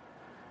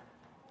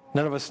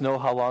 None of us know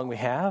how long we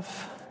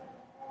have.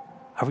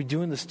 Are we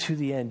doing this to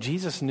the end?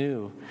 Jesus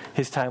knew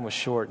his time was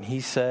short, and he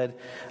said,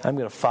 I'm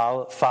going to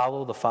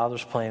follow the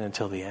Father's plan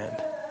until the end.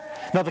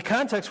 Now, the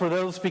context where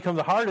those become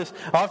the hardest,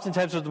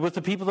 oftentimes with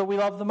the people that we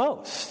love the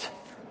most.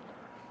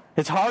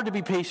 It's hard to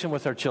be patient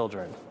with our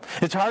children.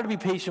 It's hard to be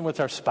patient with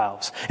our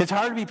spouse. It's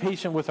hard to be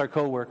patient with our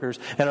coworkers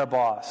and our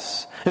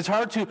boss. It's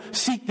hard to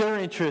seek their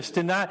interest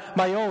and not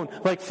my own,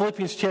 like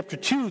Philippians chapter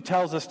 2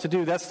 tells us to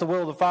do. That's the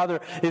will of the Father,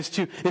 is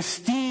to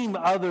esteem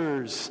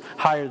others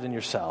higher than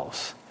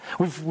yourselves.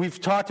 We've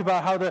talked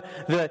about how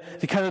the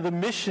kind of the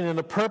mission and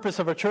the purpose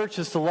of our church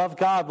is to love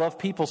God, love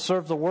people,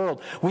 serve the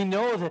world. We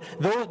know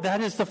that that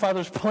is the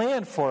Father's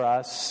plan for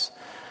us.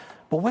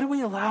 But what do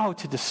we allow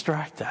to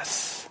distract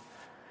us?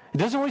 It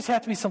doesn't always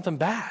have to be something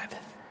bad.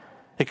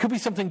 It could be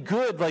something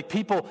good, like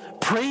people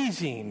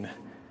praising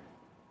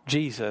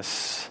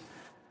Jesus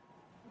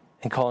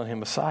and calling him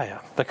Messiah.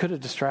 That could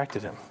have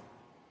distracted him.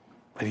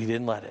 But he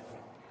didn't let it.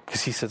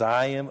 Because he said,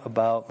 I am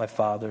about my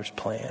Father's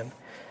plan.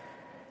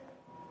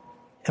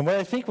 And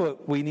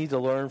what we need to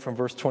learn from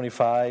verse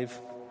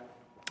 25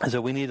 is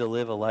that we need to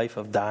live a life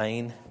of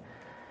dying.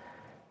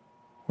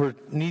 We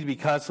need to be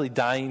constantly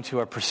dying to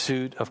our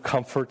pursuit of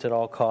comfort at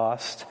all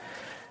cost,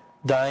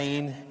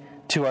 dying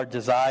to our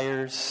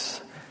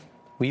desires.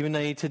 We even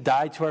need to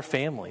die to our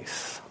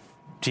families.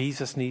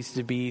 Jesus needs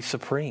to be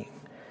supreme.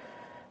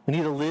 We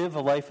need to live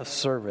a life of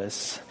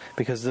service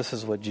because this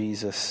is what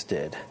Jesus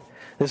did.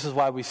 This is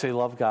why we say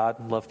love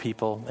God, love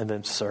people, and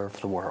then serve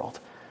the world.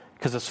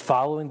 Because it's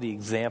following the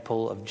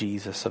example of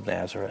Jesus of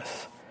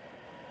Nazareth.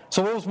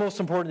 So what was most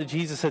important to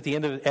Jesus as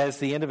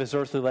the end of his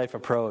earthly life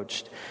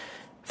approached?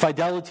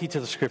 Fidelity to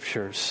the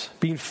Scriptures,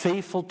 being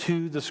faithful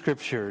to the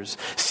Scriptures,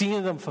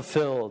 seeing them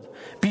fulfilled,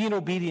 being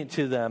obedient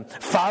to them,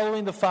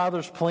 following the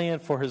Father's plan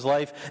for his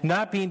life,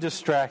 not being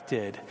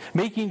distracted,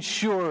 making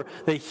sure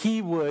that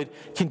he would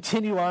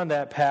continue on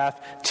that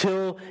path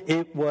till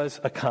it was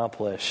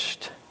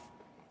accomplished.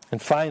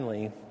 And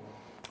finally,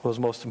 what was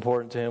most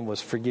important to him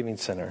was forgiving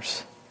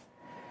sinners.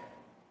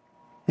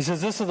 He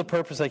says, this is the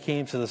purpose I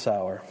came to this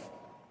hour.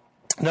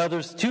 Now,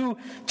 there's two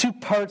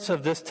parts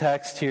of this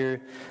text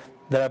here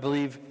that I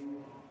believe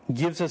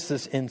gives us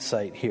this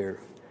insight here.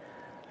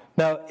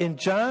 Now, in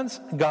John's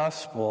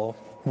gospel,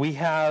 we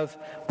have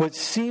what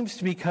seems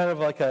to be kind of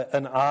like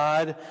an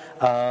odd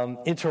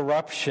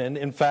interruption.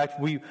 In fact,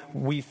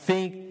 we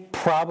think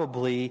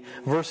probably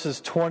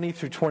verses 20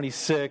 through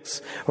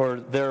 26 or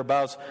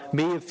thereabouts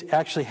may have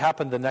actually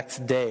happened the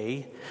next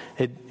day.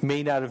 It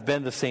may not have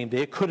been the same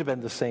day. It could have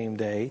been the same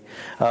day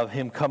of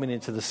him coming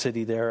into the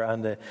city there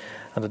on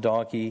the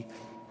donkey.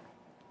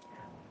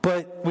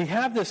 But we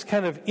have this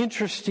kind of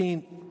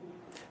interesting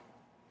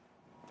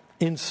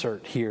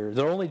insert here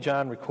that only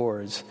John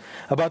records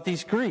about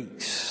these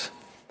Greeks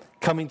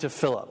coming to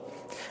Philip.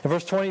 In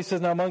verse 20 it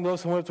says, now among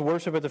those who went to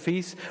worship at the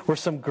feast were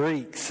some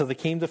Greeks. So they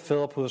came to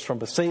Philip, who was from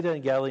Bethsaida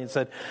in Galilee, and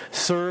said,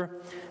 Sir,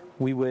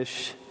 we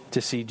wish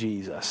to see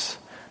Jesus.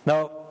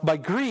 Now, by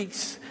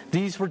Greeks,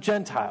 these were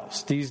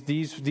Gentiles.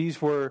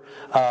 These were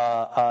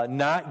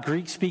not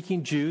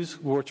Greek-speaking Jews,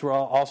 which were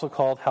also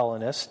called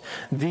Hellenists.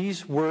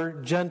 These were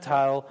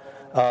Gentile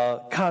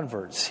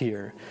converts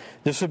here.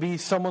 This would be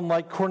someone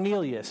like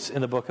Cornelius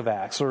in the book of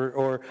Acts,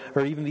 or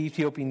even the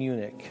Ethiopian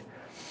eunuch.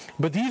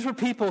 But these were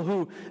people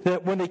who,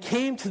 that when they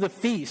came to the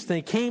feast,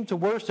 they came to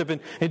worship,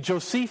 and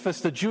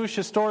Josephus, the Jewish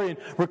historian,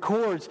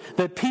 records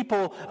that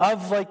people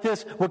of like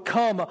this would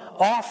come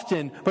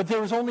often, but there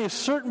was only a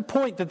certain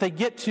point that they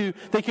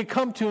could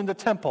come to in the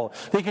temple.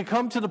 They could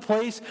come to the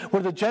place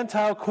where the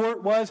Gentile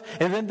court was,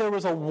 and then there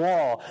was a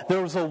wall.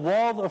 There was a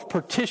wall of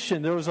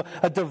partition. There was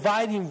a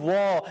dividing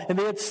wall, and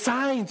they had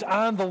signs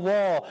on the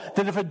wall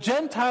that if a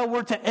Gentile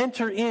were to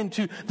enter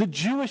into the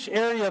Jewish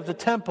area of the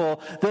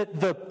temple, that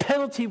the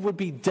penalty would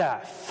be death.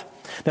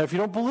 Now, if you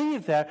don't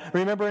believe that,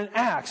 remember in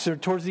Acts, or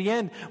towards the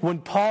end, when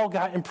Paul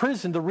got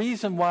imprisoned, the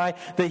reason why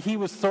that he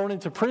was thrown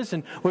into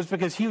prison was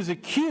because he was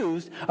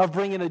accused of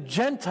bringing a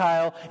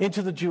Gentile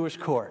into the Jewish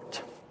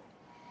court.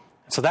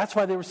 So that's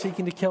why they were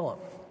seeking to kill him.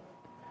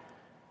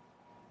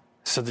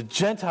 So the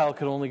Gentile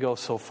could only go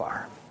so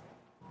far.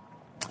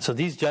 So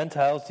these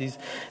Gentiles,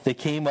 they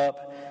came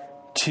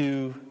up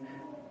to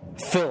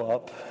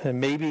Philip,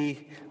 and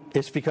maybe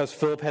it's because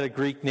Philip had a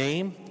Greek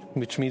name,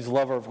 which means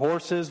lover of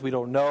horses. We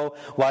don't know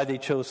why they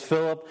chose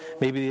Philip.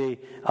 Maybe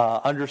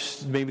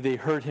they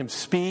heard him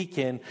speak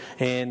and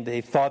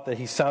they thought that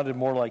he sounded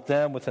more like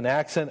them with an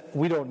accent.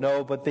 We don't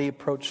know, but they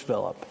approached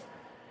Philip.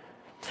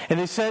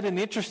 And they said an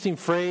interesting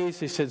phrase.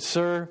 They said,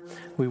 Sir,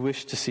 we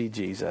wish to see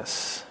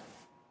Jesus.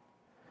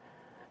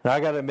 Now,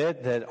 I got to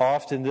admit that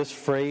often this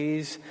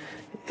phrase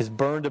is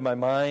burned in my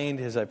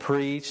mind as I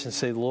preach and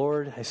say,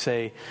 Lord, I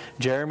say,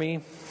 Jeremy,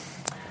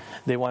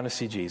 They want to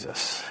see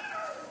Jesus.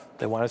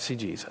 They want to see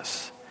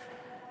Jesus.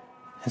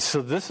 And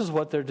so this is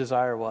what their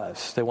desire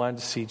was. They wanted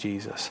to see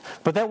Jesus.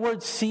 But that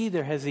word see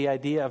there has the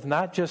idea of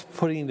not just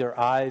putting their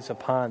eyes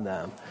upon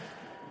them.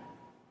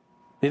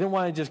 They didn't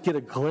want to just get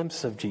a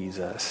glimpse of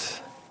Jesus.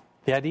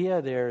 The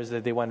idea there is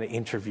that they wanted to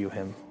interview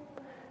him.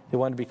 They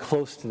wanted to be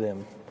close to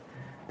him.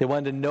 They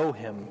wanted to know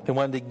him. They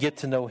wanted to get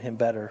to know him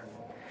better.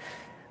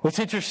 What's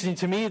interesting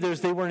to me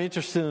is they weren't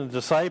interested in the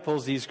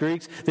disciples, these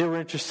Greeks. They were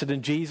interested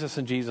in Jesus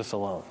and Jesus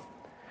alone.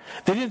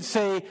 They didn't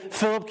say,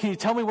 Philip, can you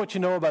tell me what you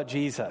know about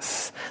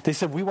Jesus? They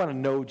said, we want to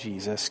know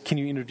Jesus. Can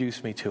you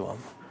introduce me to him?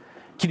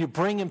 Can you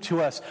bring him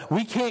to us?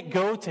 We can't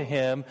go to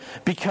him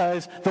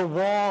because the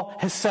wall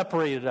has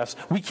separated us.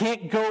 We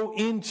can't go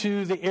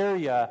into the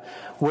area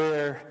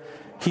where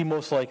he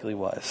most likely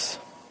was.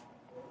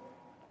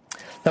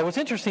 Now, what's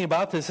interesting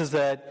about this is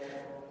that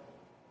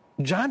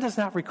John does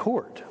not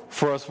record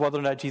for us whether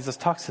or not Jesus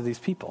talks to these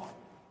people.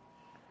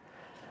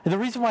 And the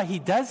reason why he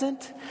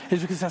doesn't is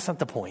because that's not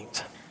the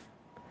point.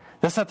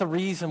 That's not the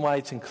reason why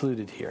it's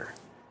included here.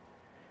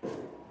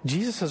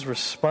 Jesus'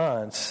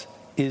 response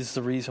is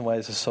the reason why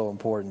this is so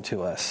important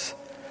to us.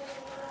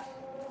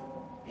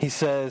 He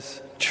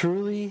says,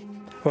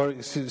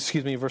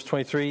 verse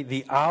 23,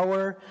 the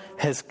hour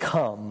has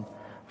come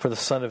for the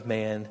Son of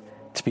Man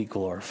to be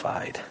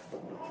glorified.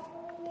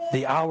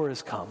 The hour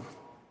has come.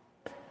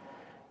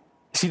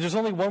 See, there's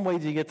only one way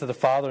to get to the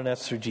Father, and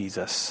that's through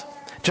Jesus.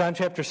 John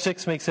chapter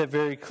 6 makes that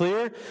very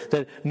clear,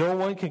 that no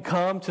one can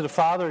come to the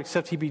Father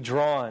except he be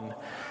drawn.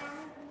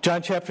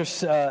 John chapter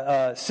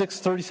 6,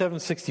 37,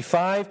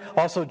 65.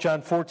 Also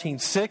John 14,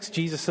 6.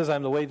 Jesus says,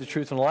 I'm the way, the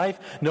truth, and the life.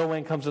 No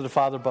one comes to the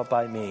Father but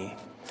by me.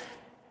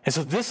 And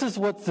so this is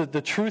what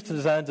the truth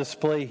is on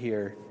display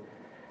here.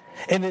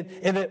 And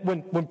that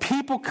when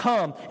people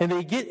come and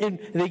they get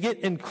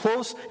in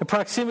close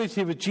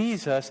proximity with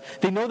Jesus,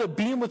 they know that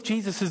being with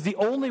Jesus is the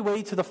only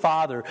way to the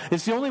Father.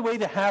 It's the only way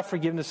to have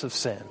forgiveness of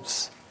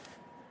sins.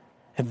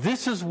 And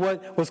this is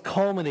what was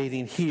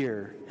culminating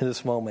here in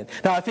this moment.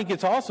 Now, I think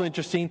it's also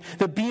interesting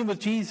that being with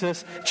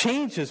Jesus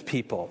changes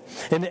people.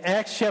 In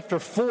Acts chapter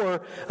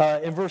 4,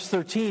 in verse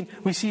 13,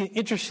 we see an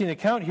interesting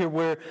account here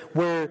where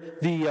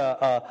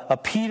the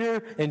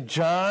Peter and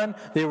John,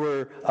 they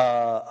were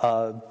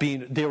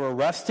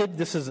arrested.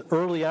 This is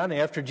early on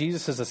after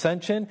Jesus'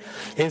 ascension,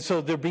 and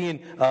so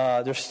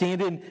they're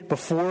standing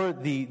before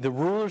the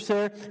rulers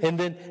there. And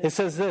then it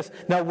says this: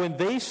 now, when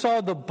they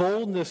saw the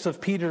boldness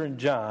of Peter and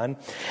John,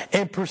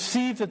 and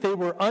perceived that they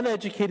were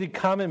uneducated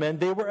common men,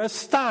 they were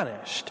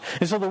astonished.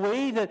 And so the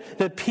way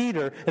that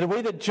Peter and the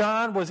way that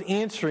John was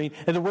answering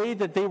and the way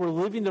that they were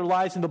living their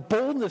lives and the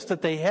boldness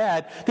that they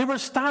had, they were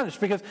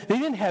astonished because they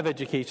didn't have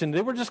education.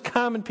 They were just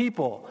common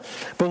people.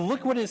 But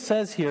look what it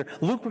says here.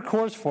 Luke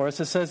records for us.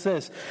 It says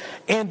this: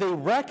 and they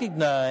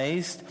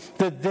recognized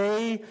that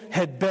they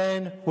had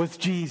been with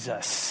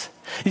Jesus.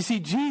 You see,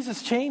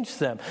 Jesus changed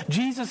them.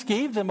 Jesus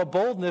gave them a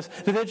boldness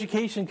that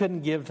education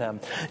couldn't give them.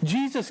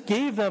 Jesus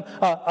gave them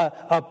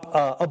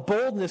a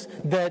boldness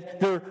that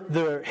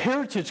their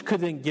heritage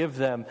couldn't give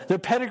them, their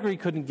pedigree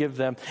couldn't give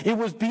them. It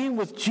was being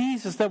with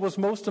Jesus that was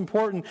most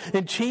important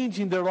in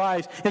changing their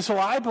lives. And so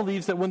I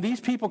believe that when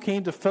these people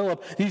came to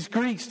Philip, these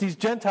Greeks, these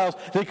Gentiles,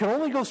 they could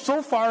only go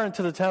so far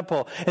into the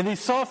temple. And they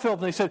saw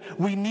Philip and they said,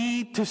 we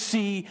need to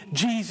see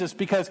Jesus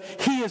because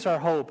he is our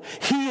hope.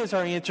 He is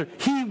our answer.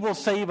 He will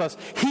save us.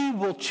 He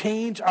will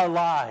change our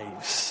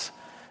lives.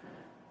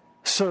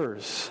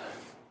 Sirs,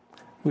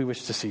 we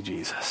wish to see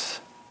Jesus.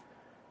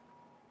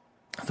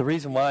 The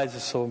reason why this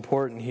is so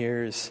important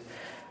here is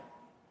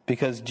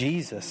because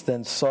Jesus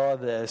then saw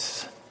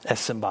this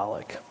as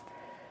symbolic.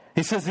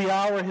 He says the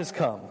hour has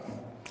come.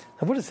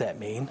 Now, what does that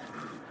mean?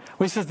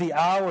 When he says the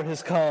hour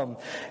has come,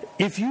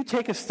 if you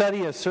take a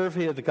study, a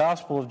survey of the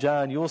Gospel of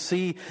John, you will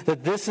see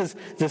that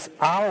this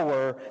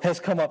hour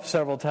has come up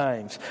several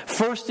times.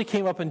 First, it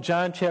came up in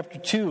John chapter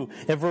 2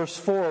 and verse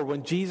 4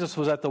 when Jesus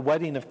was at the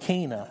wedding of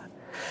Cana.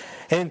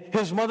 And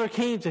his mother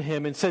came to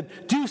him and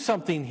said, do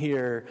something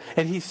here.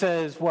 And he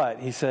says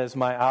what? He says,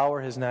 my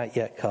hour has not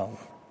yet come.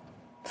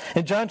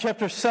 In John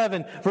chapter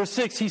 7, verse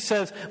 6, he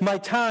says, my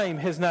time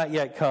has not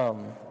yet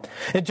come.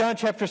 In John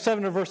chapter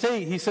 7 and verse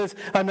 8, he says,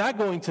 I'm not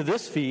going to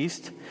this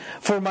feast,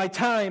 for my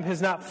time has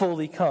not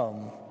fully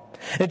come.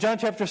 In John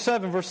chapter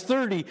 7, verse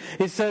 30,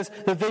 it says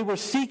that they were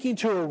seeking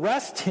to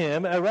arrest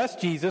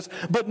Jesus,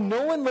 but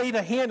no one laid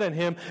a hand on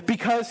him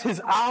because his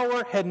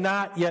hour had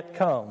not yet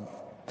come.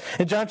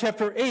 In John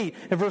chapter 8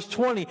 and verse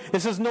 20,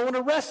 it says no one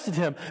arrested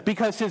him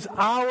because his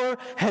hour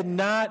had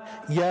not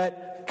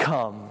yet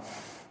come.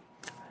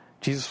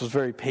 Jesus was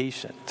very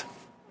patient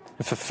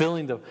in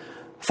fulfilling the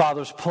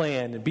Father's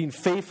plan and being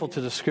faithful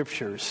to the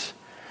Scriptures.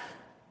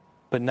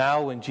 But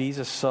now when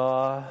Jesus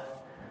saw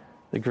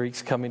the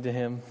Greeks coming to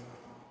him,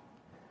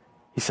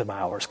 he said, my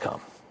hour's come.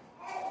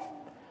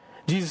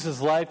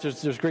 Jesus' life,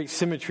 there's great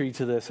symmetry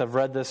to this. I've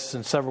read this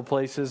in several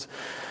places.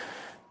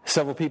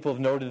 Several people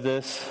have noted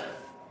this.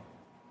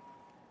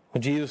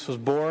 When Jesus was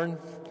born,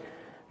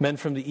 men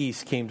from the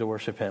east came to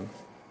worship him.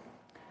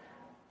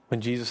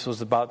 When Jesus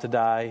was about to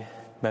die,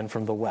 men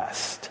from the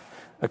west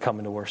are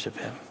coming to worship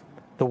him.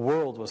 The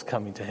world was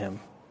coming to him.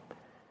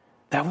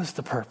 That was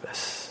the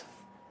purpose,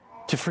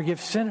 to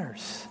forgive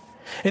sinners.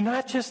 And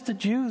not just the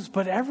Jews,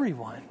 but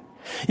everyone.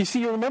 You see,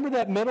 you remember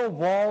that middle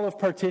wall of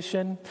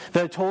partition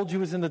that I told you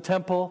was in the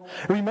temple?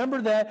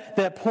 Remember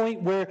that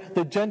point where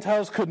the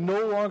Gentiles could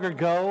no longer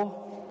go?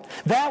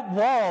 That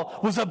wall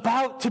was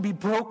about to be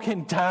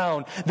broken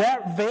down.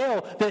 That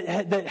veil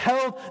that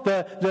held,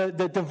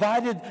 that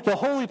divided the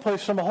holy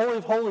place from the Holy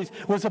of Holies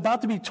was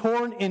about to be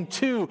torn in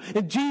two.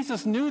 And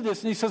Jesus knew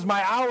this, and he says,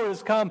 my hour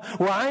has come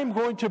where I am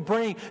going to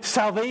bring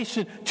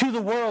salvation to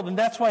the world. And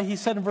that's why he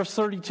said in verse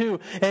 32,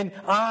 and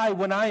I,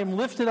 when I am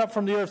lifted up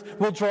from the earth,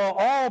 will draw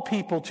all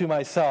people to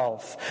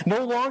myself.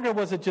 No longer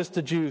was it just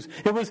the Jews.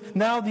 It was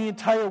now the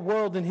entire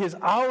world, and his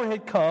hour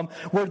had come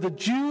where the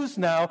Jews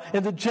now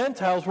and the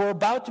Gentiles were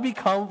about to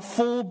become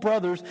full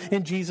brothers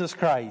in Jesus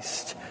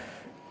Christ.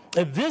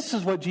 And this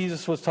is what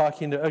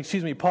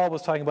Paul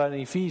was talking about in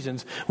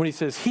Ephesians when he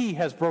says he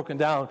has broken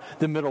down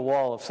the middle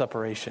wall of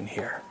separation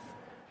here.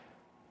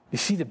 You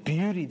see the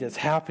beauty that's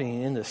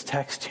happening in this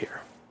text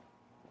here.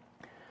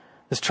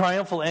 This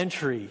triumphal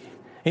entry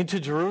into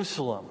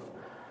Jerusalem,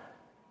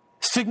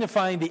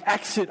 signifying the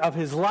exit of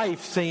his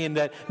life, saying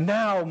that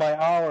now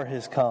my hour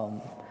has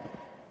come.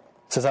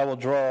 It says, I will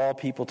draw all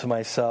people to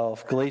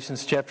myself.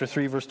 Galatians chapter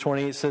 3, verse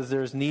 28 says,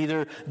 there is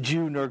neither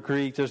Jew nor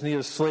Greek, there's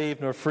neither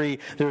slave nor free,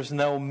 there's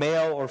no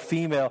male or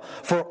female,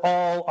 for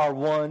all are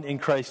one in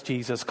Christ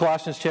Jesus.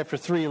 Colossians chapter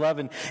 3,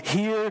 11,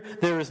 here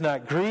there is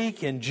not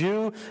Greek and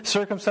Jew,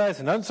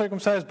 circumcised and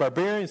uncircumcised,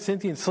 barbarian,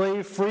 Scythian,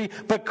 slave, free,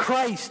 but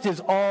Christ is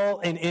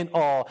all and in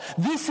all.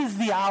 This is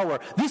the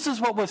hour. This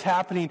is what was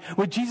happening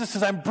when Jesus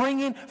says, I'm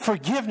bringing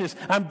forgiveness,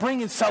 I'm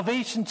bringing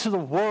salvation to the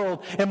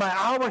world, and my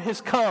hour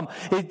has come.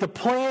 The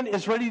plan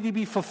is ready to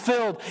be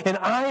fulfilled, and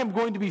I am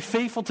going to be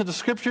faithful to the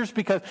scriptures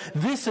because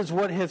this is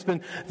what has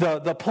been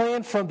the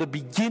plan from the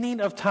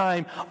beginning of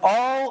time.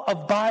 All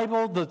of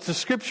Bible, the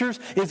scriptures,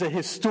 is a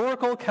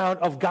historical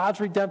account of God's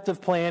redemptive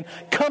plan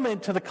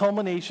coming to the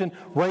culmination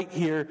right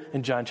here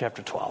in John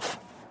chapter 12.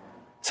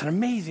 It's an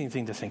amazing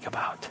thing to think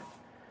about,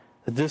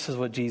 that this is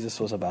what Jesus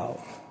was about.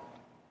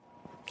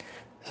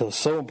 So it's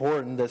so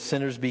important that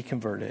sinners be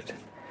converted.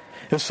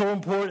 It's so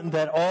important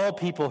that all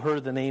people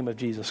heard the name of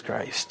Jesus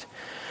Christ.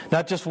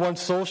 Not just one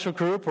social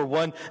group or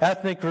one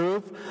ethnic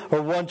group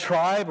or one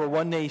tribe or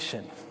one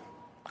nation.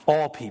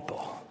 All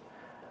people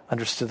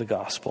understood the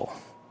gospel.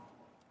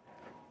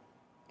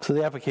 So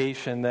the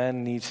application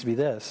then needs to be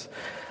this.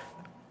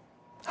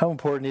 How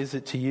important is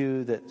it to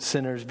you that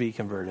sinners be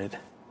converted?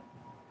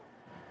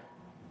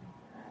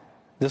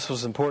 This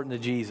was important to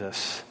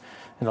Jesus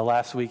in the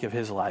last week of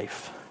his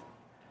life,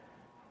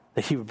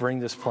 that he would bring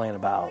this plan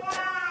about,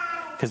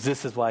 because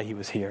this is why he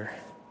was here.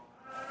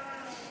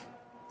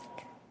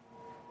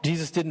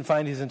 Jesus didn't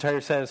find his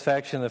entire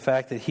satisfaction in the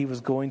fact that he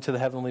was going to the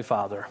Heavenly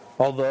Father,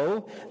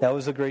 although that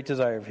was a great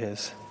desire of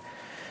his.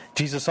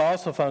 Jesus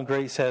also found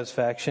great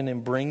satisfaction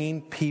in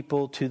bringing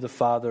people to the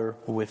Father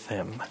with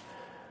him.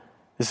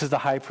 This is the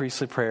high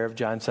priestly prayer of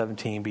John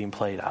 17 being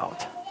played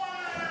out,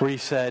 where he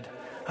said,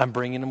 I'm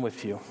bringing them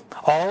with you.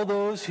 All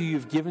those who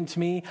you've given to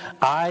me,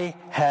 I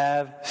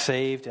have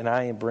saved, and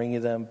I am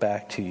bringing them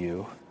back to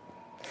you.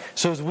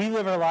 So as we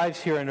live our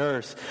lives here on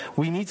earth,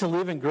 we need to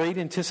live in great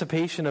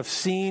anticipation of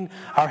seeing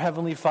our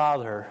Heavenly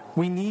Father.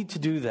 We need to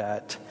do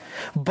that.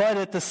 But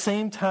at the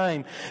same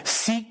time,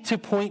 seek to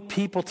point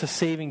people to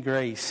saving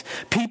grace.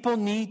 People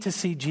need to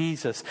see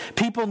Jesus.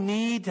 People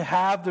need to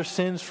have their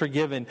sins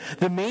forgiven.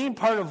 The main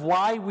part of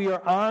why we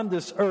are on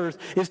this earth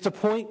is to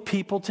point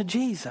people to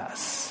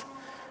Jesus.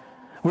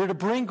 We're to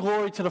bring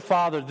glory to the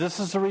Father. This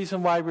is the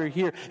reason why we're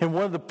here. And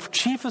one of the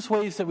chiefest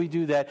ways that we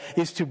do that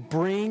is to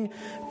bring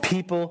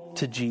people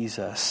to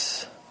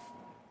Jesus.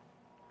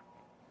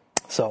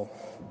 So,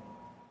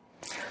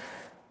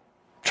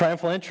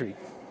 triumphal entry.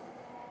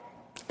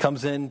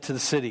 Comes into the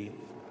city,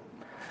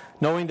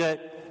 knowing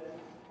that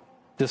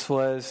this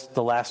was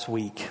the last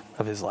week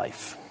of his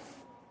life.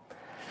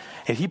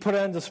 And he put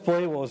on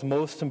display what was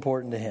most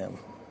important to him.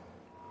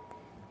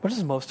 What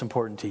is most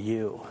important to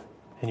you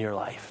in your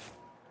life?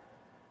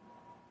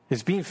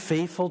 Is being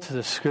faithful to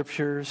the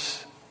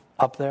scriptures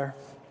up there?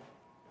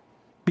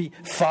 Be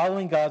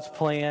following God's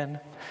plan,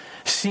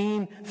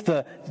 seeing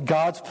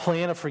God's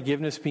plan of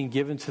forgiveness being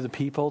given to the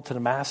people, to the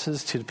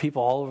masses, to the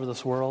people all over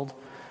this world.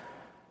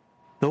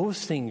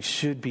 Those things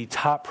should be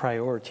top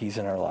priorities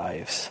in our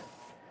lives.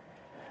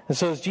 And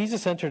so as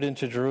Jesus entered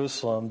into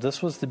Jerusalem,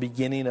 this was the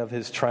beginning of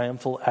his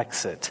triumphal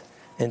exit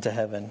into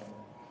heaven.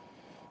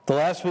 The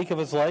last week of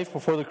his life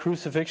before the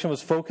crucifixion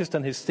was focused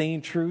on his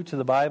staying true to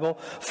the Bible,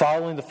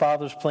 following the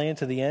Father's plan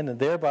to the end, and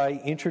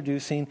thereby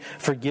introducing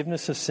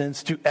forgiveness of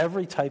sins to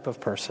every type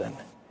of person.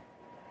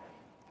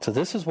 So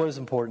this is what is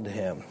important to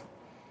him.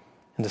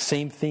 And the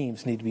same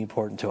themes need to be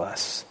important to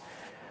us.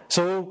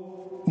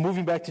 So,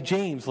 moving back to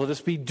James, let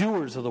us be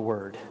doers of the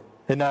word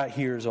and not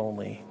hearers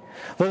only.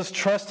 Let us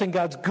trust in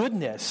God's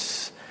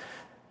goodness,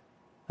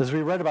 as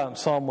we read about in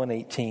Psalm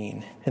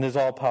 118, in his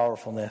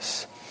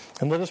all-powerfulness.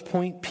 And let us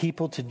point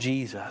people to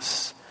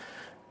Jesus,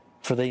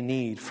 for they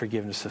need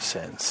forgiveness of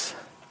sins.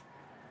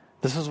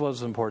 this is what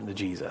was important to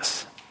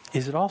Jesus.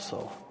 Is it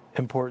also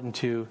important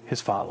to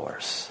his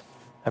followers?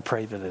 I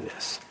pray that it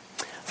is.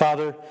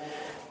 Father,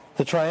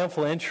 the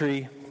triumphal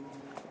entry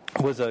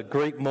was a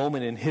great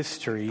moment in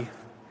history,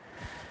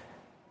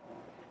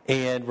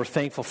 and we're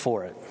thankful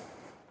for it.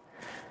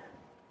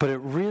 But it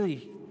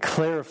really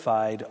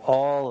clarified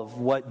all of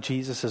what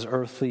Jesus'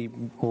 earthly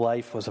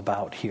life was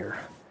about here.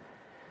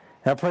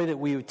 And I pray that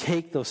we would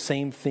take those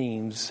same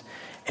themes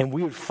and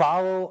we would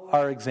follow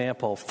our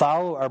example,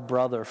 follow our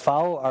brother,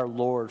 follow our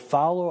Lord,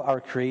 follow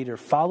our Creator,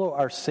 follow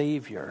our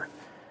Savior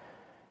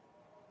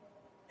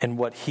and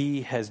what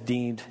he has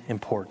deemed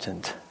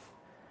important.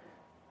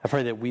 I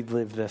pray that we'd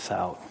live this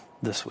out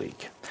this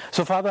week.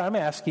 So, Father, I'm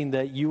asking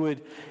that you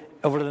would,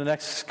 over the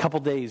next couple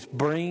days,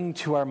 bring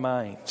to our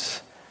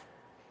minds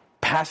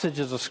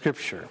passages of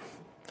Scripture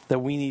that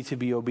we need to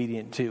be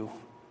obedient to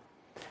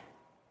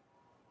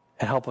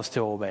and help us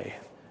to obey.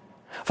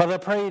 Father, I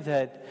pray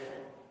that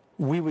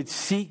we would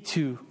seek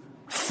to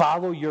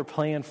follow your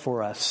plan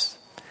for us,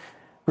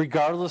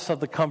 regardless of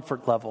the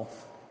comfort level,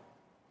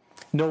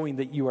 knowing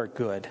that you are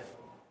good.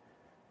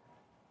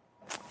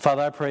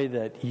 Father, I pray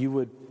that you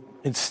would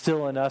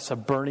instill in us a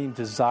burning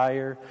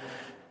desire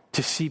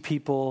to see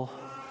people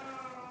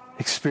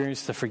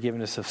experience the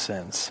forgiveness of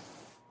sins.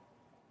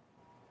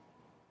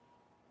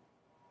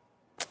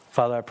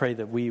 Father, I pray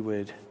that we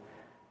would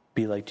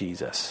be like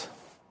Jesus.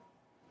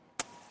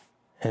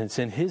 And it's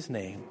in his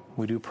name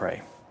we do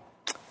pray.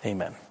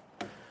 Amen.